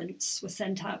 9 warrants were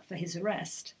sent out for his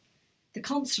arrest, the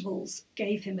constables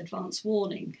gave him advance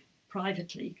warning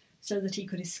privately so that he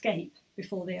could escape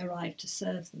before they arrived to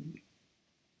serve them.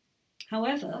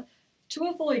 However, to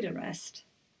avoid arrest,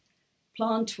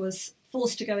 Plant was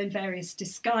forced to go in various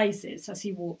disguises as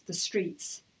he walked the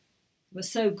streets. They were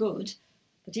so good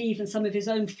that even some of his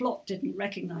own flock didn't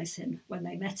recognise him when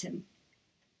they met him.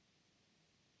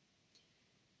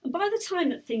 And by the time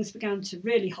that things began to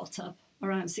really hot up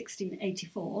around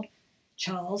 1684,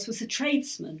 Charles was a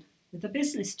tradesman with a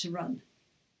business to run.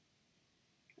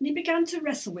 And he began to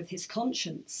wrestle with his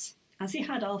conscience, as he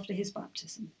had after his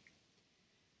baptism.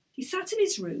 He sat in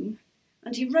his room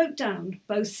and he wrote down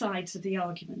both sides of the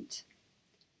argument.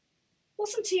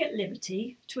 Wasn't he at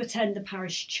liberty to attend the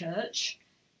parish church,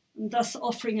 and thus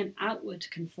offering an outward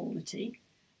conformity,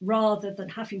 rather than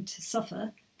having to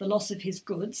suffer the loss of his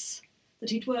goods that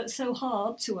he'd worked so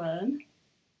hard to earn?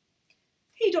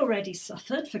 He'd already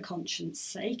suffered for conscience'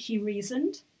 sake, he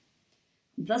reasoned.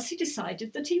 Thus he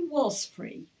decided that he was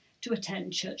free to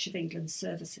attend Church of England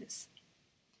services.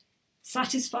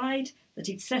 Satisfied that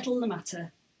he'd settled the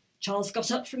matter, Charles got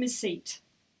up from his seat,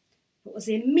 but was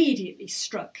immediately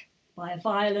struck by a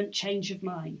violent change of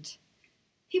mind.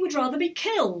 He would rather be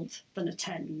killed than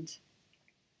attend.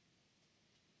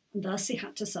 And thus he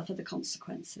had to suffer the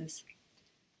consequences.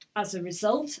 As a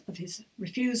result of his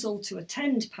refusal to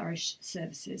attend parish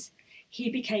services, he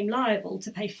became liable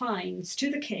to pay fines to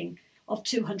the king of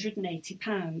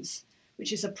 £280,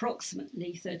 which is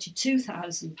approximately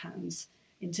 £32,000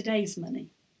 in today's money.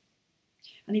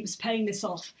 And he was paying this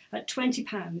off at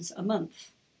 £20 a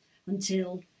month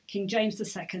until King James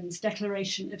II's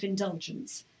Declaration of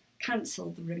Indulgence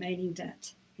cancelled the remaining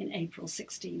debt in April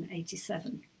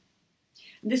 1687.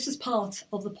 And this was part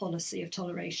of the policy of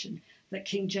toleration that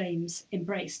King James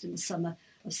embraced in the summer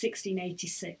of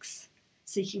 1686,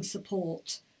 seeking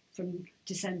support from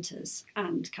dissenters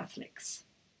and Catholics.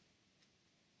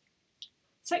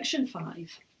 Section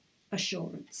 5,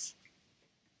 Assurance.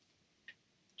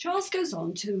 Charles goes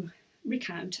on to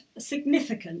recount a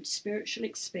significant spiritual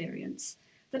experience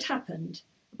that happened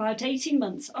about 18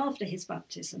 months after his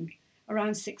baptism,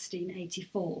 around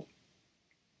 1684.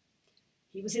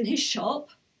 He was in his shop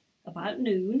about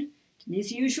noon, in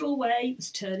his usual way, was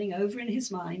turning over in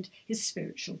his mind his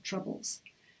spiritual troubles,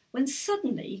 when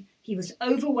suddenly he was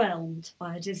overwhelmed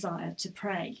by a desire to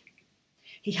pray.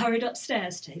 He hurried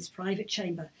upstairs to his private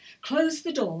chamber, closed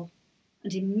the door,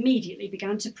 and immediately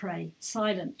began to pray,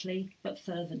 silently but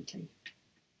fervently.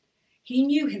 He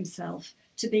knew himself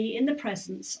to be in the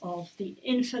presence of the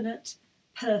infinite,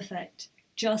 perfect,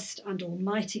 just and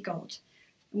almighty God,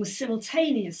 and was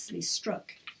simultaneously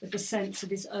struck with the sense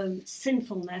of his own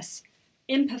sinfulness,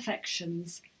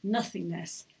 imperfections,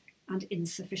 nothingness, and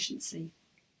insufficiency.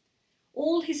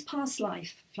 All his past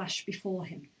life flashed before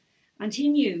him, and he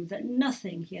knew that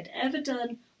nothing he had ever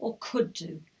done or could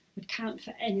do would count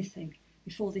for anything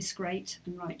before this great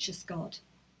and righteous God.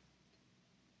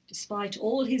 Despite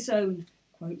all his own,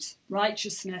 quote,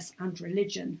 righteousness and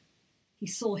religion, he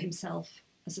saw himself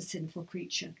as a sinful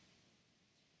creature.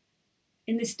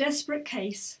 In this desperate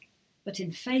case, but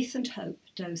in faith and hope,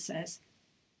 Doe says,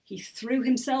 he threw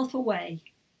himself away,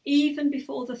 even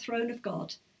before the throne of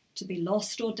God, to be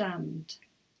lost or damned,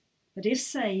 but if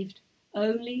saved,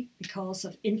 only because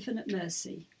of infinite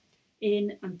mercy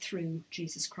in and through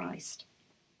Jesus Christ.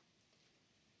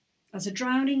 As a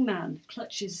drowning man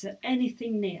clutches at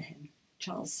anything near him,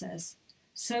 Charles says,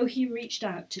 so he reached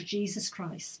out to Jesus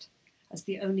Christ as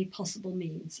the only possible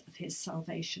means of his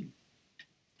salvation.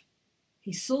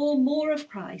 He saw more of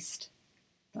Christ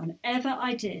than ever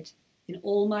I did in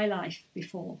all my life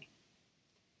before.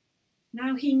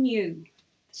 Now he knew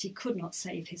that he could not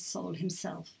save his soul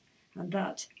himself, and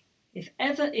that, if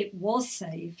ever it was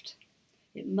saved,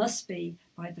 it must be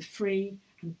by the free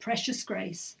and precious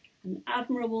grace and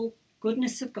admirable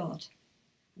goodness of God.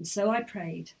 And so I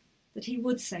prayed that he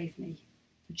would save me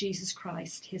for Jesus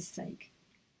Christ, his sake.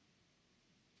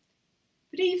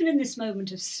 But even in this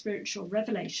moment of spiritual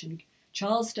revelation,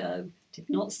 Charles Doe did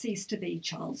not cease to be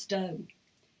Charles Doe.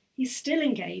 He still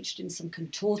engaged in some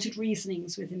contorted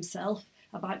reasonings with himself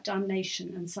about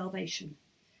damnation and salvation.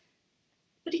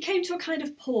 But he came to a kind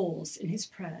of pause in his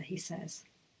prayer, he says,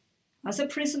 as a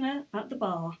prisoner at the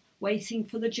bar, waiting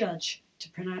for the judge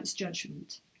to pronounce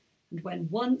judgment, and when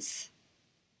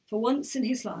for once in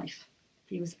his life,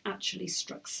 he was actually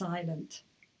struck silent.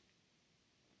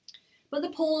 But the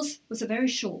pause was a very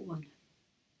short one,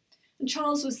 and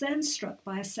Charles was then struck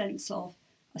by a sense of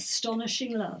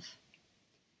astonishing love,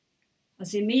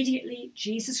 as immediately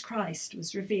Jesus Christ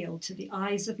was revealed to the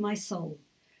eyes of my soul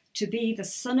to be the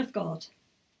Son of God,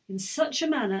 in such a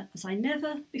manner as I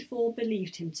never before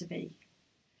believed him to be,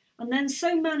 and then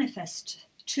so manifest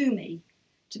to me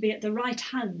to be at the right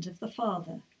hand of the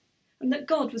Father, and that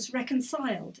God was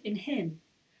reconciled in him,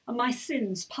 and my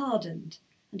sins pardoned,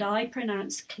 and I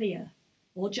pronounced clear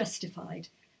or justified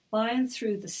by and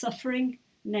through the suffering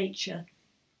nature,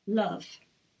 love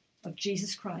of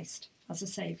Jesus Christ as a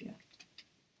Saviour.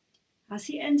 As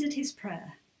he ended his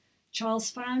prayer, Charles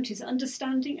found his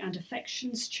understanding and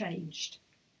affections changed,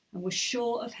 and was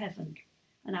sure of heaven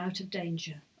and out of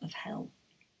danger of hell.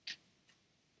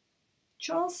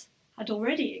 Charles had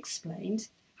already explained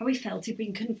how he felt he'd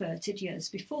been converted years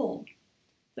before,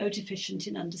 though deficient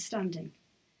in understanding.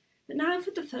 But now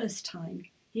for the first time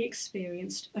he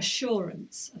experienced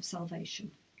assurance of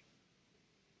salvation.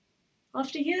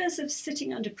 After years of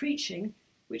sitting under preaching,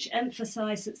 which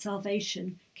emphasised that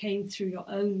salvation came through your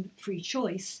own free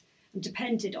choice and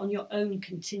depended on your own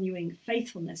continuing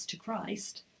faithfulness to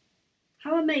Christ,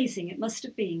 how amazing it must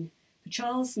have been for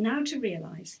Charles now to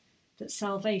realise that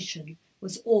salvation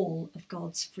was all of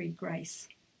God's free grace.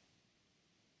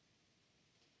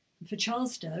 And for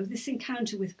Charles Doe, this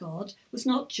encounter with God was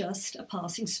not just a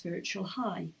passing spiritual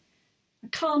high. A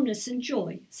calmness and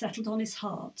joy settled on his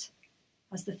heart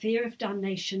as the fear of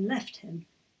damnation left him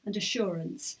and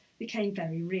assurance became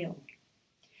very real.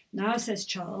 Now, says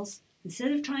Charles,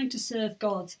 instead of trying to serve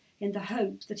God in the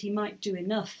hope that he might do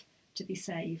enough to be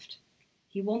saved,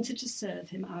 he wanted to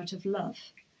serve him out of love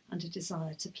and a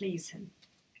desire to please him.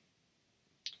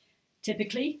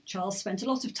 Typically, Charles spent a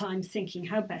lot of time thinking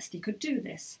how best he could do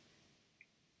this.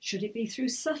 Should it be through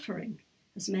suffering,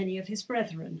 as many of his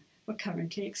brethren were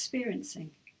currently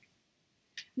experiencing?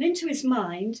 And into his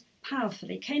mind,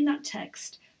 powerfully, came that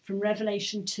text from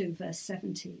Revelation 2, verse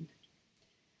 17.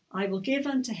 I will give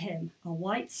unto him a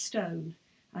white stone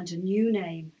and a new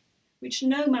name, which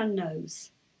no man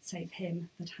knows, save him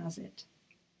that has it.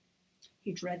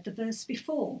 He'd read the verse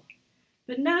before,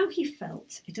 but now he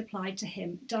felt it applied to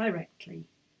him directly.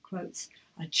 Quotes,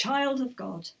 a child of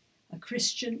God, a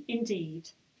Christian indeed,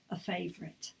 a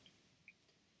favourite.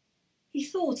 He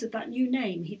thought of that new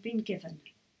name he'd been given,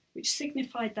 which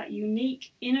signified that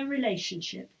unique inner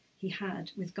relationship he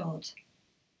had with God,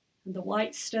 and the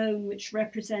white stone which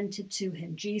represented to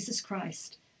him Jesus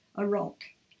Christ, a rock,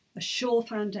 a sure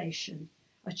foundation,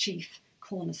 a chief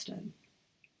cornerstone.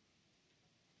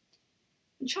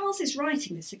 And Charles is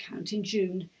writing this account in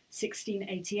June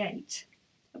 1688,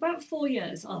 about 4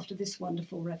 years after this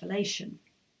wonderful revelation.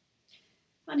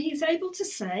 And he's able to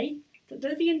say that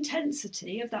though the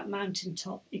intensity of that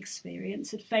mountaintop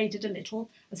experience had faded a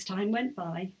little as time went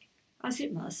by, as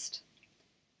it must,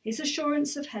 his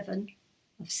assurance of heaven,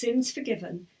 of sins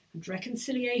forgiven and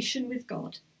reconciliation with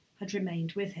God had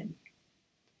remained with him.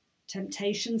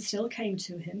 Temptation still came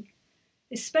to him,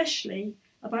 especially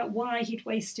about why he'd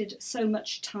wasted so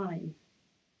much time.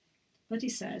 But he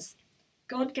says,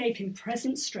 God gave him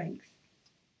present strength,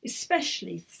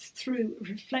 especially through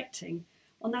reflecting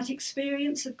on that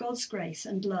experience of God's grace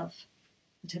and love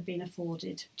that had been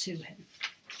afforded to him.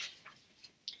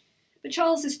 But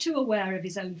Charles is too aware of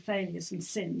his own failures and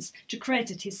sins to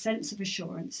credit his sense of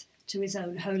assurance to his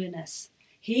own holiness.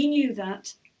 He knew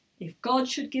that if God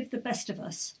should give the best of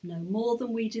us no more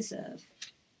than we deserve,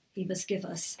 he must give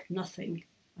us nothing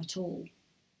at all.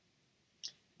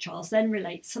 Charles then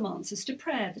relates some answers to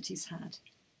prayer that he's had,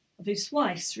 of his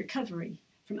wife's recovery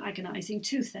from agonising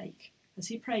toothache as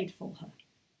he prayed for her,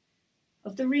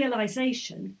 of the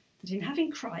realisation that in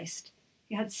having Christ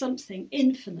he had something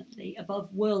infinitely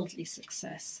above worldly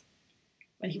success,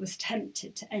 when he was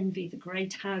tempted to envy the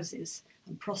great houses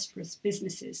and prosperous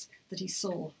businesses that he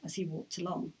saw as he walked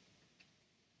along.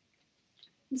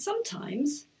 And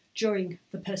sometimes, during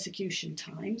the persecution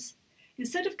times,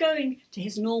 instead of going to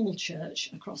his normal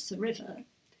church across the river,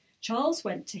 Charles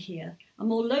went to hear a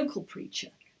more local preacher,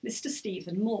 Mr.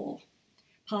 Stephen Moore,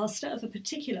 pastor of a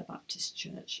particular Baptist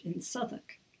church in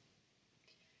Southwark.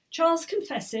 Charles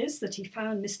confesses that he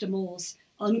found Mr. Moore's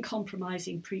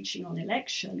uncompromising preaching on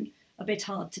election a bit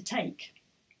hard to take,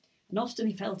 and often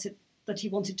he felt that he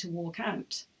wanted to walk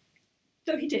out,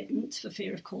 though he didn't for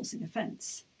fear of causing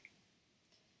offence.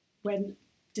 When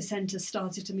dissenters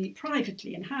started to meet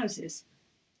privately in houses,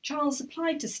 Charles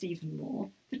applied to Stephen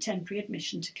Moore for temporary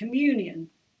admission to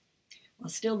communion, while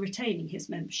still retaining his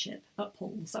membership at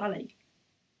Paul's Alley.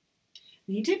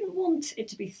 And he didn't want it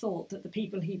to be thought that the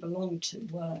people he belonged to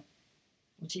were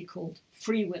what he called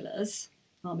free-willers,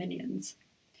 Arminians.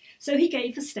 So he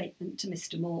gave a statement to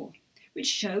Mr. Moore, which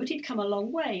showed he'd come a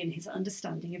long way in his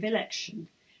understanding of election,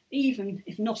 even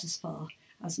if not as far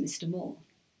as Mr. Moore.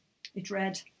 It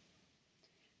read,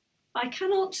 "I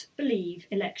cannot believe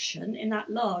election in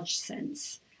that large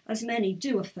sense, as many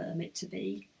do affirm it to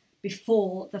be,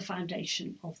 before the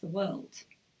foundation of the world.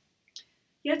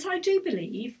 Yet I do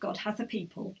believe God hath a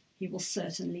people he will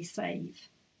certainly save,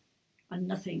 and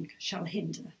nothing shall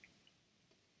hinder.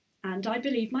 And I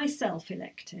believe myself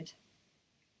elected.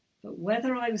 But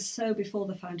whether I was so before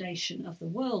the foundation of the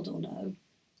world or no,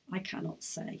 I cannot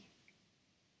say."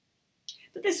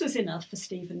 But this was enough for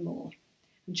Stephen Moore,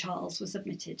 and Charles was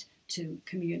admitted to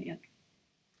communion.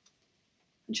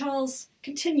 And Charles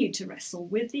continued to wrestle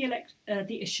with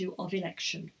the issue of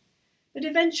election, but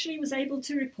eventually was able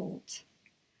to report,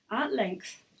 "At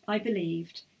length I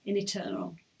believed in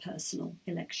eternal personal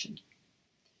election."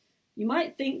 You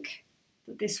might think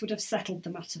that this would have settled the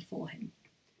matter for him,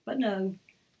 but no,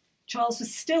 Charles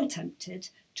was still tempted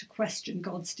to question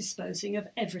God's disposing of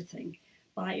everything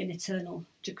by an eternal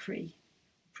decree,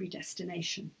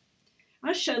 predestination,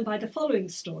 as shown by the following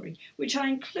story, which I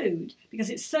include because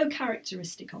it's so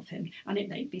characteristic of him and it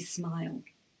made me smile.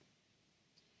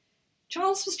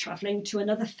 Charles was travelling to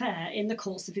another fair in the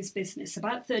course of his business,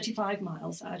 about 35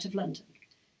 miles out of London.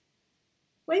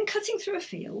 When cutting through a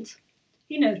field,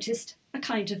 he noticed a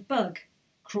kind of bug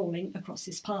crawling across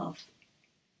his path.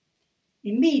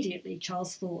 Immediately,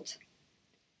 Charles thought,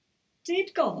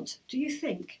 "Did God, do you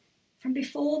think, from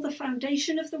before the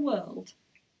foundation of the world,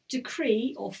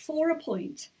 decree or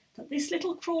foreappoint that this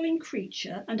little crawling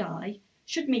creature and I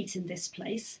should meet in this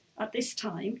place at this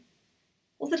time,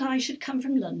 or that I should come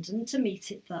from London to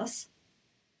meet it thus?"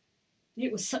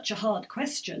 It was such a hard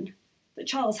question that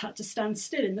Charles had to stand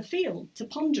still in the field to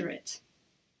ponder it.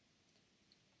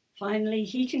 Finally,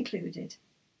 he concluded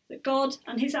that God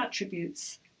and his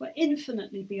attributes were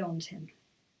infinitely beyond him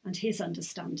and his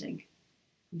understanding,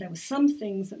 and there were some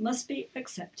things that must be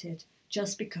accepted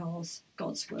just because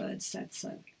God's word said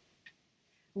so.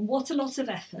 And what a lot of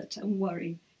effort and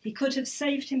worry he could have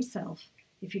saved himself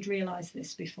if he'd realised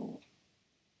this before.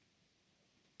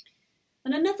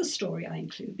 And another story I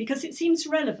include because it seems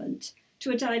relevant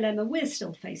to a dilemma we're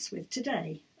still faced with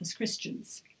today as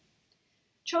Christians.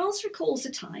 Charles recalls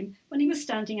a time when he was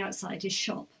standing outside his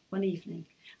shop one evening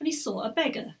and he saw a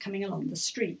beggar coming along the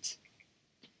street.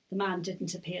 The man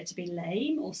didn't appear to be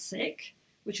lame or sick,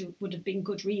 which would have been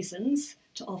good reasons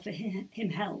to offer him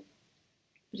help,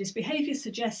 but his behaviour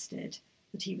suggested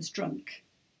that he was drunk.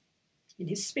 In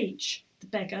his speech, the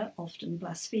beggar often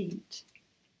blasphemed.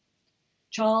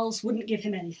 Charles wouldn't give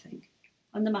him anything,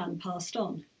 and the man passed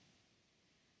on.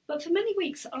 But for many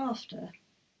weeks after,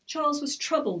 Charles was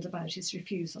troubled about his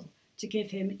refusal to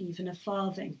give him even a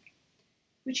farthing,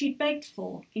 which he'd begged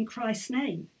for in Christ's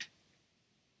name.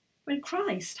 When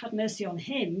Christ had mercy on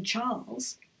him,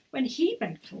 Charles, when he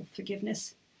begged for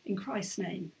forgiveness in Christ's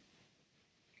name.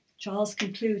 Charles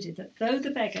concluded that though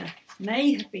the beggar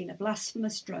may have been a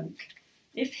blasphemous drunk,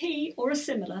 if he or a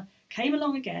similar came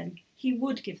along again, he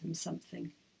would give them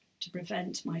something to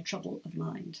prevent my trouble of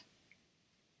mind.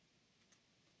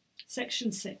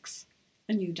 Section 6.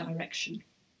 A New Direction.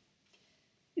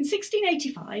 In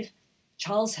 1685,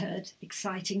 Charles heard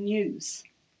exciting news.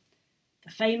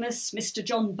 The famous Mr.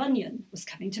 John Bunyan was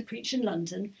coming to preach in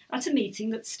London at a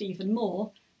meeting that Stephen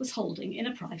Moore was holding in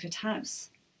a private house.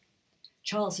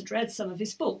 Charles had read some of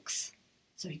his books,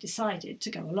 so he decided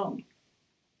to go along.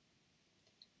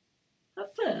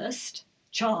 At first,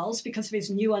 Charles, because of his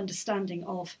new understanding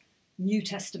of New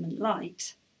Testament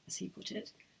light, as he put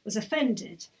it, was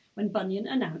offended when Bunyan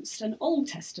announced an Old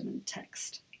Testament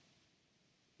text.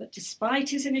 But despite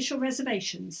his initial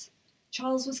reservations,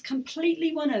 Charles was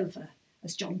completely won over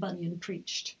as John Bunyan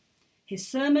preached. his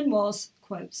sermon was,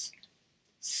 quotes,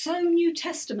 so New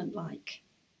Testament-like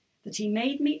that he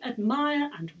made me admire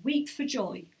and weep for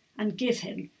joy and give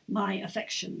him my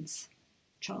affections,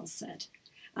 Charles said,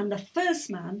 and the first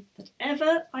man that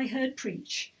ever I heard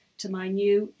preach to my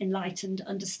new enlightened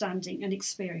understanding and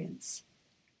experience.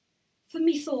 For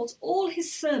methought all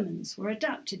his sermons were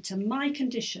adapted to my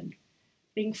condition,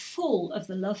 being full of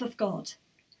the love of God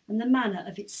and the manner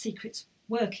of its secret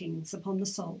workings upon the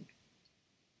soul,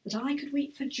 that I could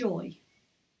weep for joy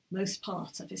most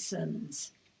part of his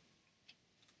sermons.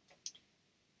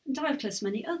 And doubtless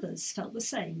many others felt the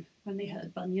same when they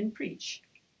heard Bunyan preach.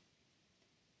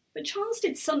 But Charles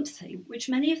did something which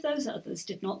many of those others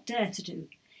did not dare to do.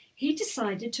 He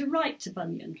decided to write to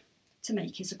Bunyan to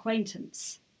make his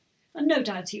acquaintance, and no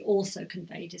doubt he also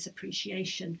conveyed his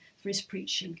appreciation for his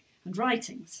preaching and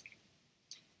writings.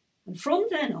 And from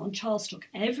then on, Charles took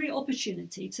every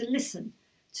opportunity to listen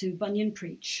to Bunyan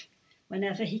preach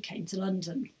whenever he came to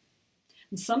London.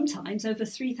 And sometimes over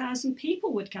 3,000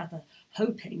 people would gather,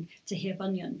 hoping to hear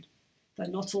Bunyan, though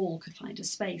not all could find a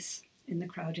space in the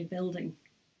crowded building.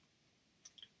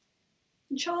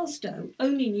 And Charles Doe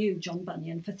only knew John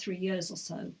Bunyan for 3 years or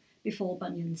so before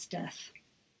Bunyan's death.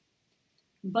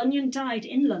 Bunyan died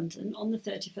in London on the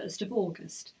 31st of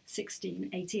August,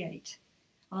 1688,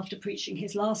 after preaching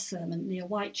his last sermon near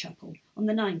Whitechapel on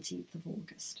the 19th of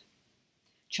August.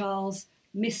 Charles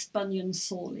missed Bunyan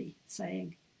sorely,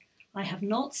 saying, I have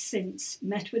not since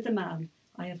met with the man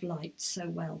I have liked so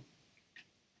well.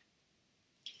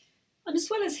 And as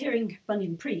well as hearing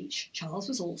Bunyan preach, Charles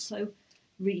was also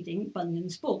reading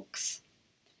Bunyan's books.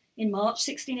 In March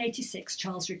 1686,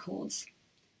 Charles records,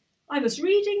 I was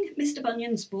reading Mr.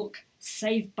 Bunyan's book,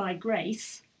 Saved by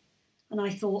Grace, and I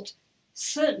thought,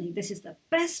 certainly this is the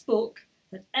best book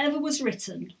that ever was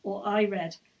written or I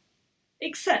read,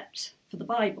 except for the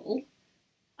Bible.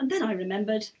 And then I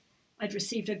remembered I'd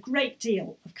received a great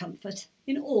deal of comfort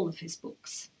in all of his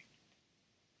books.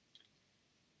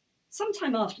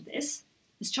 Sometime after this,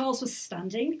 as Charles was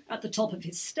standing at the top of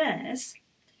his stairs,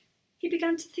 he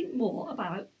began to think more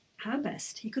about how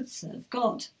best he could serve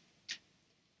God.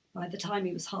 By the time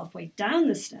he was halfway down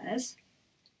the stairs,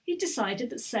 he decided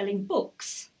that selling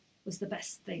books was the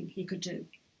best thing he could do.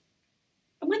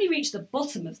 And when he reached the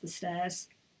bottom of the stairs,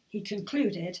 he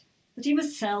concluded that he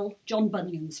would sell John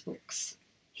Bunyan's books,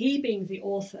 he being the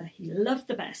author he loved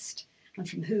the best and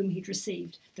from whom he'd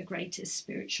received the greatest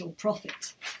spiritual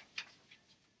profit.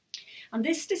 And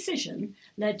this decision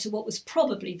led to what was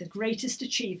probably the greatest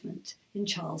achievement in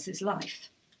Charles's life.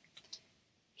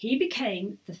 He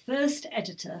became the first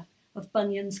editor of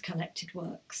Bunyan's collected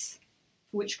works,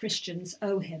 for which Christians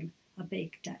owe him a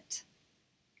big debt.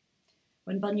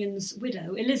 When Bunyan's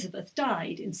widow Elizabeth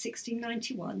died in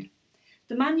 1691,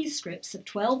 the manuscripts of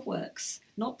 12 works,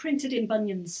 not printed in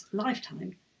Bunyan's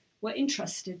lifetime, were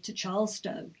entrusted to Charles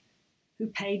Doe, who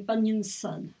paid Bunyan's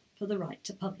son for the right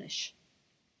to publish.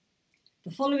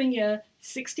 The following year,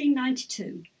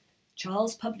 1692,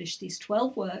 Charles published these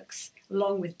 12 works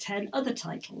along with 10 other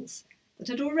titles that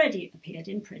had already appeared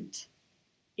in print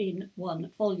in one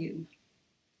volume.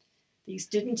 These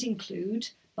didn't include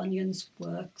Bunyan's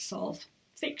works of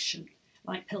fiction,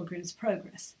 like Pilgrim's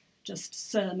Progress, just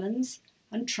sermons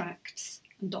and tracts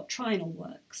and doctrinal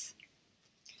works.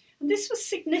 And this was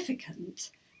significant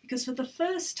because for the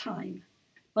first time,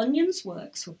 Bunyan's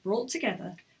works were brought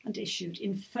together and issued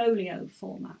in folio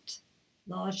format,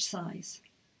 large size,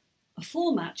 a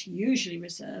format usually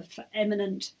reserved for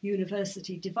eminent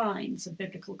university divines and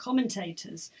biblical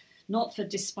commentators, not for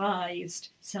despised,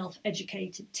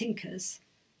 self-educated tinkers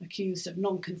accused of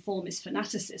nonconformist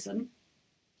fanaticism.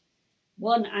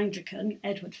 One Anglican,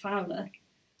 Edward Fowler,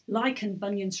 likened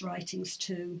Bunyan's writings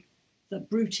to the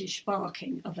brutish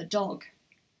barking of a dog.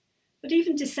 But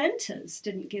even dissenters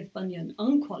didn't give Bunyan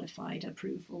unqualified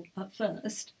approval at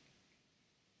first.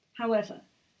 However,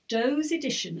 Doe's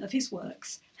edition of his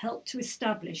works helped to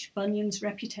establish Bunyan's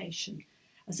reputation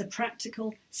as a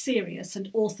practical, serious and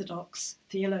orthodox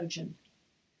theologian,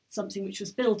 something which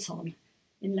was built on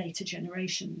in later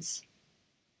generations.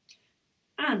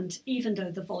 And even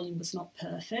though the volume was not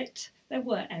perfect, there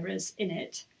were errors in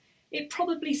it, it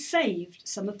probably saved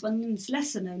some of Bunyan's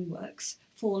lesser-known works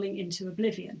falling into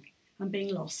oblivion and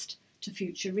being lost to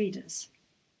future readers.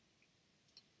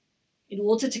 In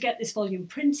order to get this volume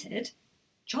printed,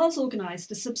 Charles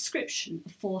organised a subscription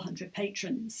of 400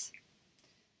 patrons.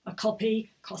 A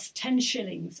copy cost 10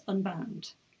 shillings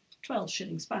unbound, 12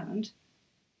 shillings bound,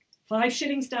 5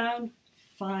 shillings down,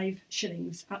 5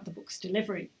 shillings at the book's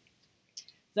delivery.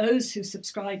 Those who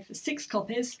subscribed for 6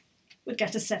 copies would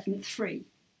get a 7th free.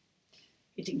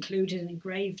 It included an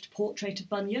engraved portrait of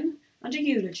Bunyan and a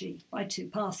eulogy by 2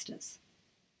 pastors.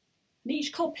 And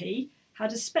each copy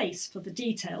had a space for the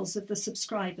details of the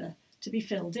subscriber to be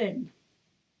filled in.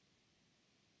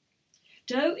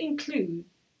 Doe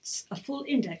includes a full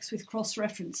index with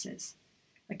cross-references,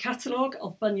 a catalogue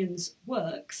of Bunyan's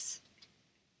works,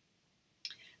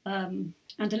 and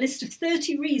a list of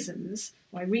 30 reasons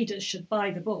why readers should buy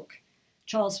the book,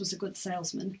 Charles was a good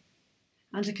salesman,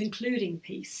 and a concluding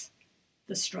piece,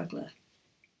 The Struggler.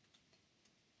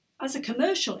 As a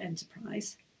commercial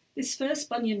enterprise, this first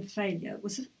Bunyan folio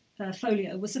was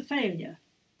a failure,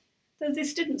 though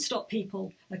this didn't stop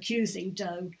people accusing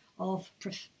Doe of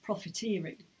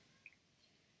profiteering.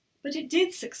 But it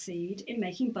did succeed in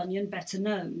making Bunyan better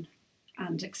known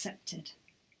and accepted.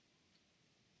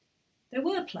 There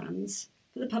were plans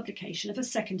for the publication of a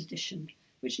second edition,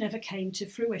 which never came to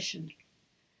fruition.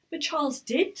 But Charles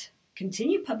did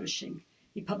continue publishing.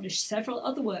 He published several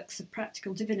other works of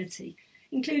practical divinity,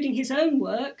 including his own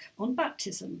work on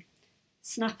baptism,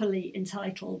 snappily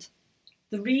entitled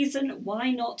The Reason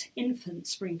Why Not Infant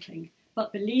Sprinkling,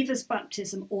 but Believers'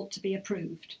 Baptism Ought to be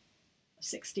Approved, of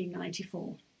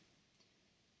 1694.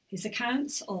 His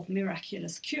accounts of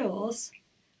miraculous cures,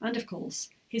 and of course,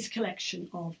 his collection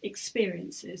of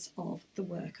experiences of the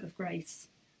work of grace.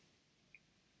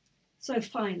 So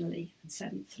finally, and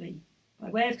seventhly, by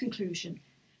way of conclusion,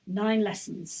 9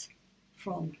 lessons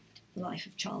from the life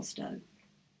of Charles Doe.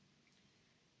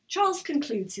 Charles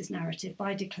concludes his narrative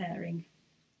by declaring,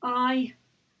 I,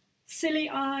 silly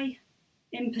I,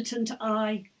 impotent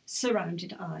I,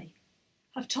 surrounded I,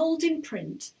 have told in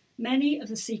print many of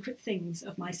the secret things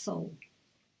of my soul.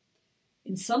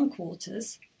 In some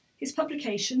quarters, his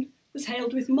publication was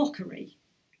hailed with mockery,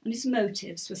 and his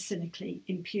motives were cynically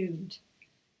impugned.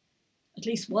 At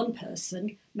least one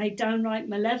person made downright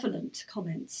malevolent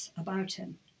comments about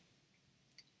him.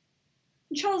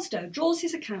 And Charles Doe draws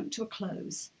his account to a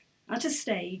close at a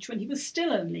stage when he was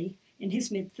still only in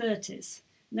his mid-30s,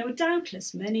 and there were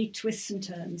doubtless many twists and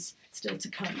turns still to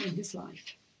come in his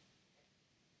life.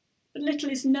 But little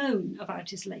is known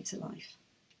about his later life.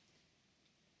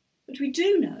 But we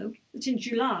do know that in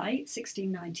July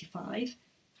 1695,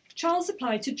 Charles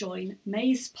applied to join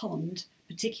Maze Pond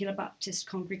Particular Baptist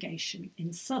Congregation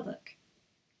in Southwark.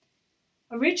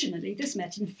 Originally, this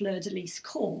met in Fleur-de-Lys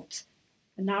Court,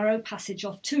 a narrow passage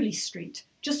off Tooley Street,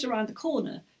 just around the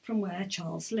corner from where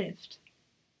Charles lived.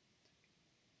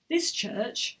 This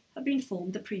church had been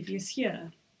formed the previous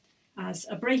year as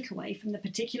a breakaway from the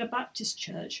Particular Baptist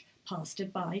Church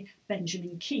pastored by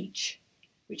Benjamin Keach,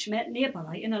 which met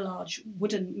nearby in a large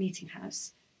wooden meeting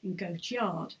house in Goat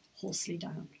Yard, Horsley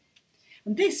Down.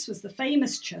 And this was the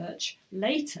famous church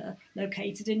later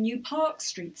located in New Park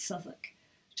Street, Southwark,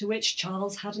 to which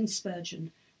Charles Haddon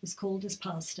Spurgeon was called as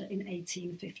pastor in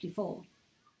 1854.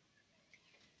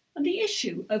 And the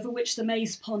issue over which the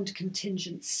Maze Pond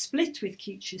contingent split with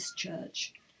Keach's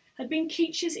church had been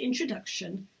Keach's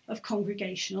introduction of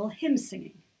congregational hymn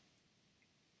singing.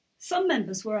 Some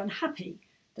members were unhappy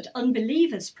that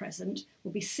unbelievers present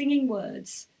would be singing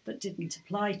words that didn't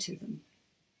apply to them.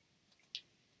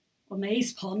 Well,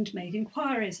 Maze Pond made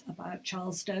inquiries about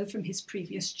Charles Doe from his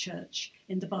previous church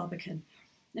in the Barbican,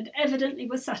 and evidently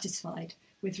were satisfied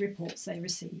with reports they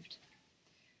received.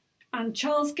 And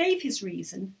Charles gave his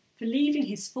reason for leaving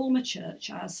his former church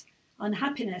as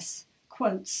unhappiness,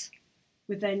 quotes,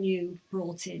 with their new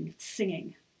brought-in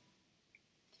singing.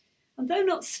 And though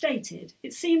not stated,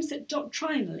 it seems that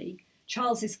doctrinally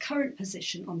Charles's current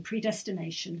position on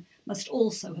predestination must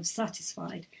also have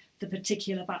satisfied the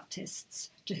Particular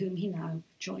Baptists to whom he now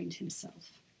joined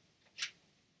himself.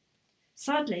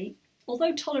 Sadly,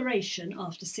 although toleration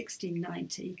after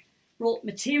 1690 brought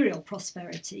material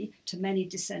prosperity to many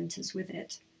dissenters with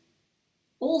it,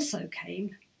 also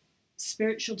came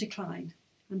spiritual decline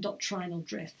and doctrinal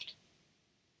drift.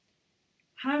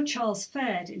 How Charles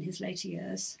fared in his later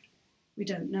years, we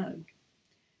don't know,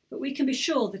 but we can be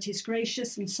sure that his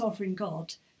gracious and sovereign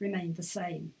God remained the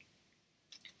same.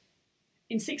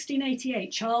 In 1688,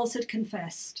 Charles had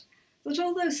confessed that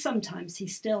although sometimes he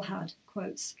still had,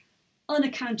 quotes,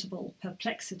 unaccountable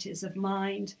perplexities of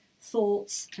mind,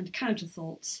 thoughts and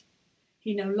counterthoughts,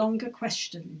 he no longer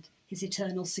questioned his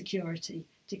eternal security,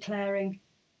 declaring,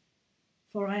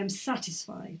 "For I am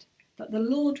satisfied that the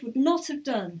Lord would not have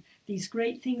done these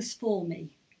great things for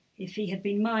me if he had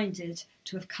been minded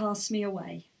to have cast me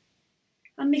away.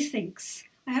 And methinks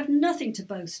I have nothing to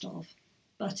boast of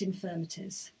but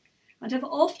infirmities, and have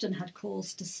often had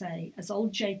cause to say, as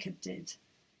old Jacob did,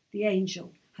 the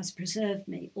angel has preserved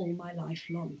me all my life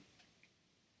long."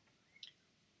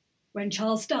 When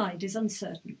Charles died is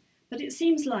uncertain, but it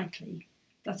seems likely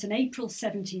that an April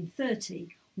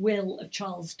 1730 will of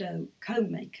Charles Doe,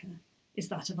 comb-maker, is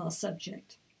that of our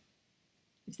subject.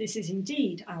 If this is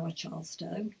indeed our Charles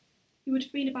Doe, he would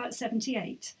have been about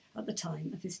 78 at the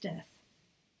time of his death.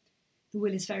 The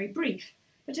will is very brief,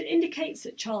 but it indicates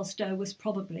that Charles Doe was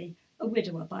probably a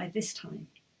widower by this time,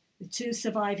 with 2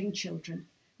 surviving children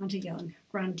and a young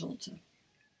granddaughter.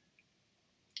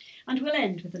 And we'll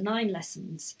end with the 9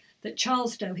 lessons that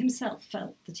Charles Doe himself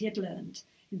felt that he had learned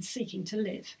in seeking to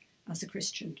live as a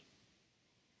Christian.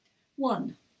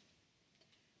 1.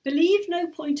 Believe no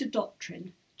point of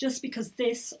doctrine just because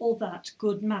this or that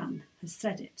good man has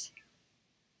said it.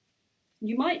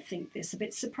 You might think this a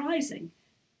bit surprising,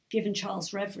 given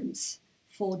Charles' reverence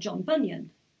for John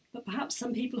Bunyan, but perhaps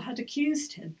some people had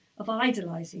accused him of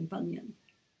idolising Bunyan.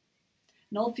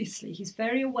 And obviously he's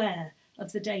very aware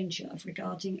of the danger of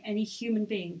regarding any human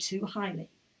being too highly,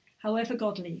 however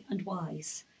godly and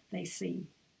wise they seem.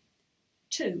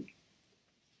 2.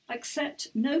 Accept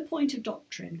no point of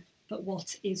doctrine but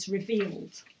what is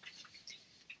revealed.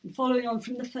 And following on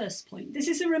from the first point, this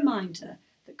is a reminder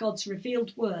that God's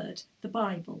revealed word, the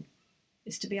Bible,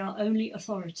 is to be our only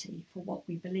authority for what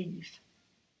we believe.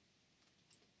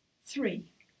 3.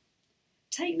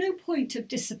 Take no point of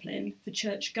discipline for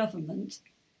church government,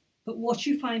 but what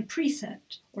you find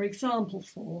precept or example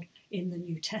for in the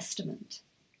New Testament.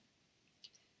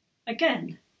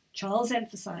 Again, Charles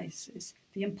emphasises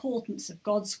the importance of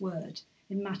God's word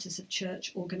in matters of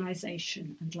church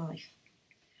organisation and life,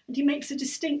 and he makes a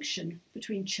distinction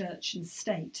between church and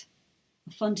state,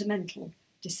 a fundamental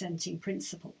dissenting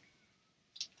principle.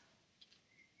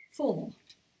 4.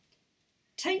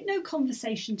 Take no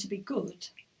conversation to be good,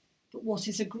 but what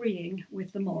is agreeing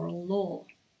with the moral law.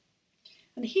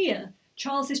 And here,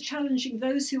 Charles is challenging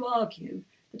those who argue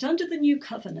that under the new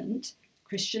covenant,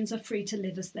 Christians are free to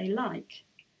live as they like,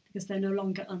 because they're no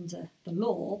longer under the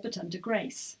law, but under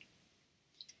grace.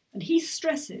 And he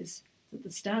stresses that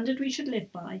the standard we should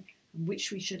live by, and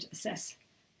which we should assess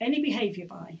any behaviour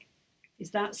by,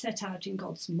 is that set out in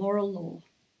God's moral law,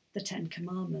 the 10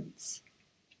 Commandments.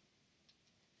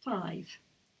 5.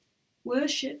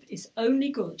 Worship is only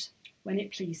good when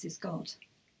it pleases God.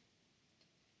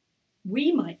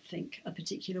 We might think a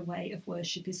particular way of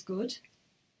worship is good,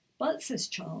 but, says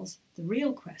Charles, the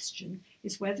real question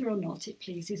is whether or not it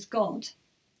pleases God,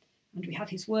 and we have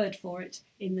his word for it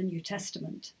in the New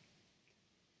Testament.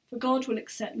 For God will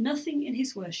accept nothing in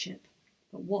his worship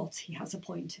but what he has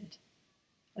appointed.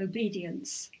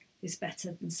 Obedience is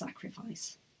better than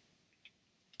sacrifice.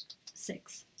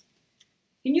 6.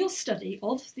 In your study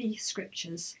of the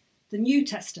scriptures, the New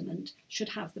Testament should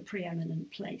have the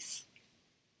preeminent place.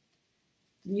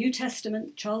 The New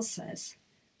Testament, Charles says,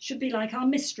 should be like our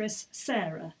mistress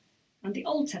Sarah, and the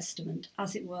Old Testament,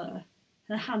 as it were,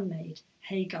 her handmaid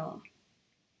Hagar.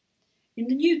 In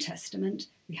the New Testament,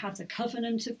 we have the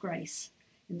covenant of grace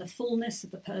in the fullness of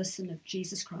the person of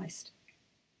Jesus Christ,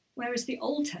 whereas the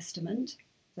Old Testament,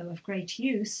 though of great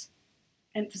use,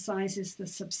 emphasises the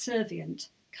subservient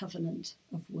covenant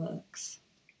of works.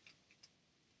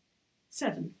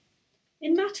 7.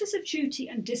 In matters of duty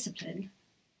and discipline,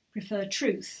 prefer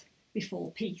truth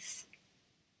before peace.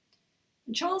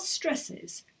 And Charles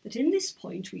stresses that in this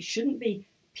point we shouldn't be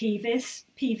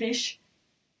peevish,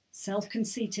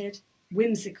 self-conceited,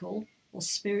 whimsical, or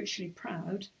spiritually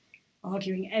proud,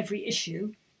 arguing every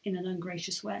issue in an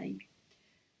ungracious way.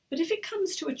 But if it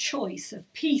comes to a choice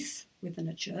of peace within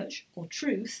a church or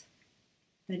truth,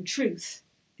 then truth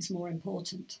is more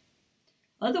important.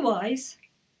 Otherwise,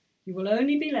 you will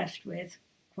only be left with,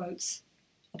 quotes,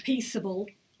 a peaceable,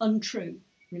 untrue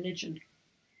religion.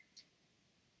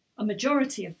 A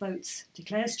majority of votes,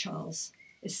 declares Charles,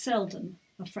 is seldom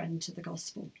a friend to the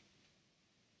gospel.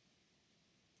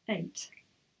 8.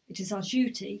 It is our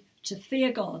duty to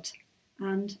fear God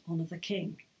and honour the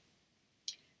King.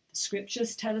 The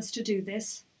scriptures tell us to do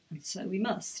this, and so we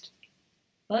must.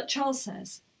 But Charles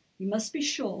says we must be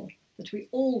sure that we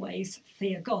always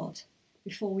fear God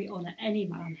before we honour any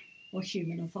man or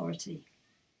human authority.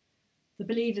 The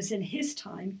believers in his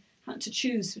time had to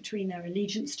choose between their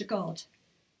allegiance to God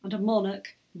and a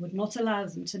monarch who would not allow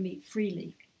them to meet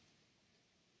freely.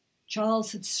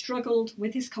 Charles had struggled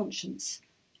with his conscience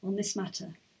on this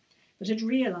matter, but had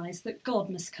realised that God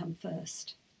must come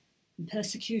first, and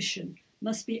persecution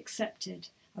must be accepted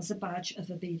as a badge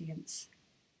of obedience.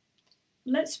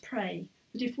 Let's pray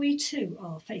that if we too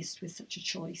are faced with such a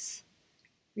choice,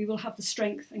 we will have the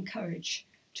strength and courage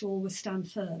to always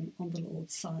stand firm on the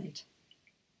Lord's side.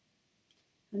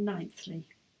 And ninthly,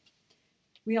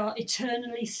 we are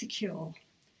eternally secure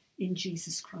in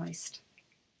Jesus Christ.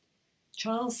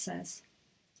 Charles says,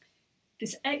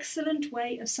 This excellent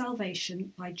way of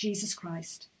salvation by Jesus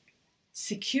Christ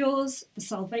secures the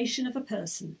salvation of a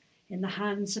person in the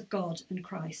hands of God and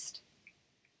Christ,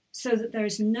 so that there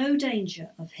is no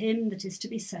danger of him that is to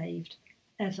be saved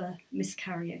ever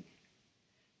miscarrying.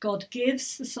 God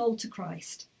gives the soul to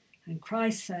Christ, and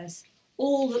Christ says,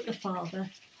 "All that the Father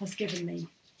has given me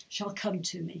shall come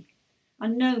to me,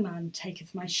 and no man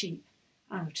taketh my sheep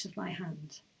out of my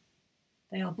hand."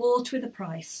 They are bought with a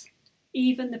price,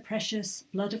 even the precious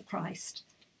blood of Christ,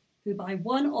 who by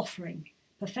one offering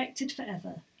perfected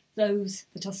forever those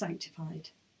that are sanctified,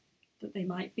 that they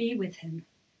might be with him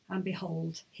and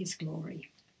behold his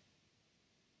glory.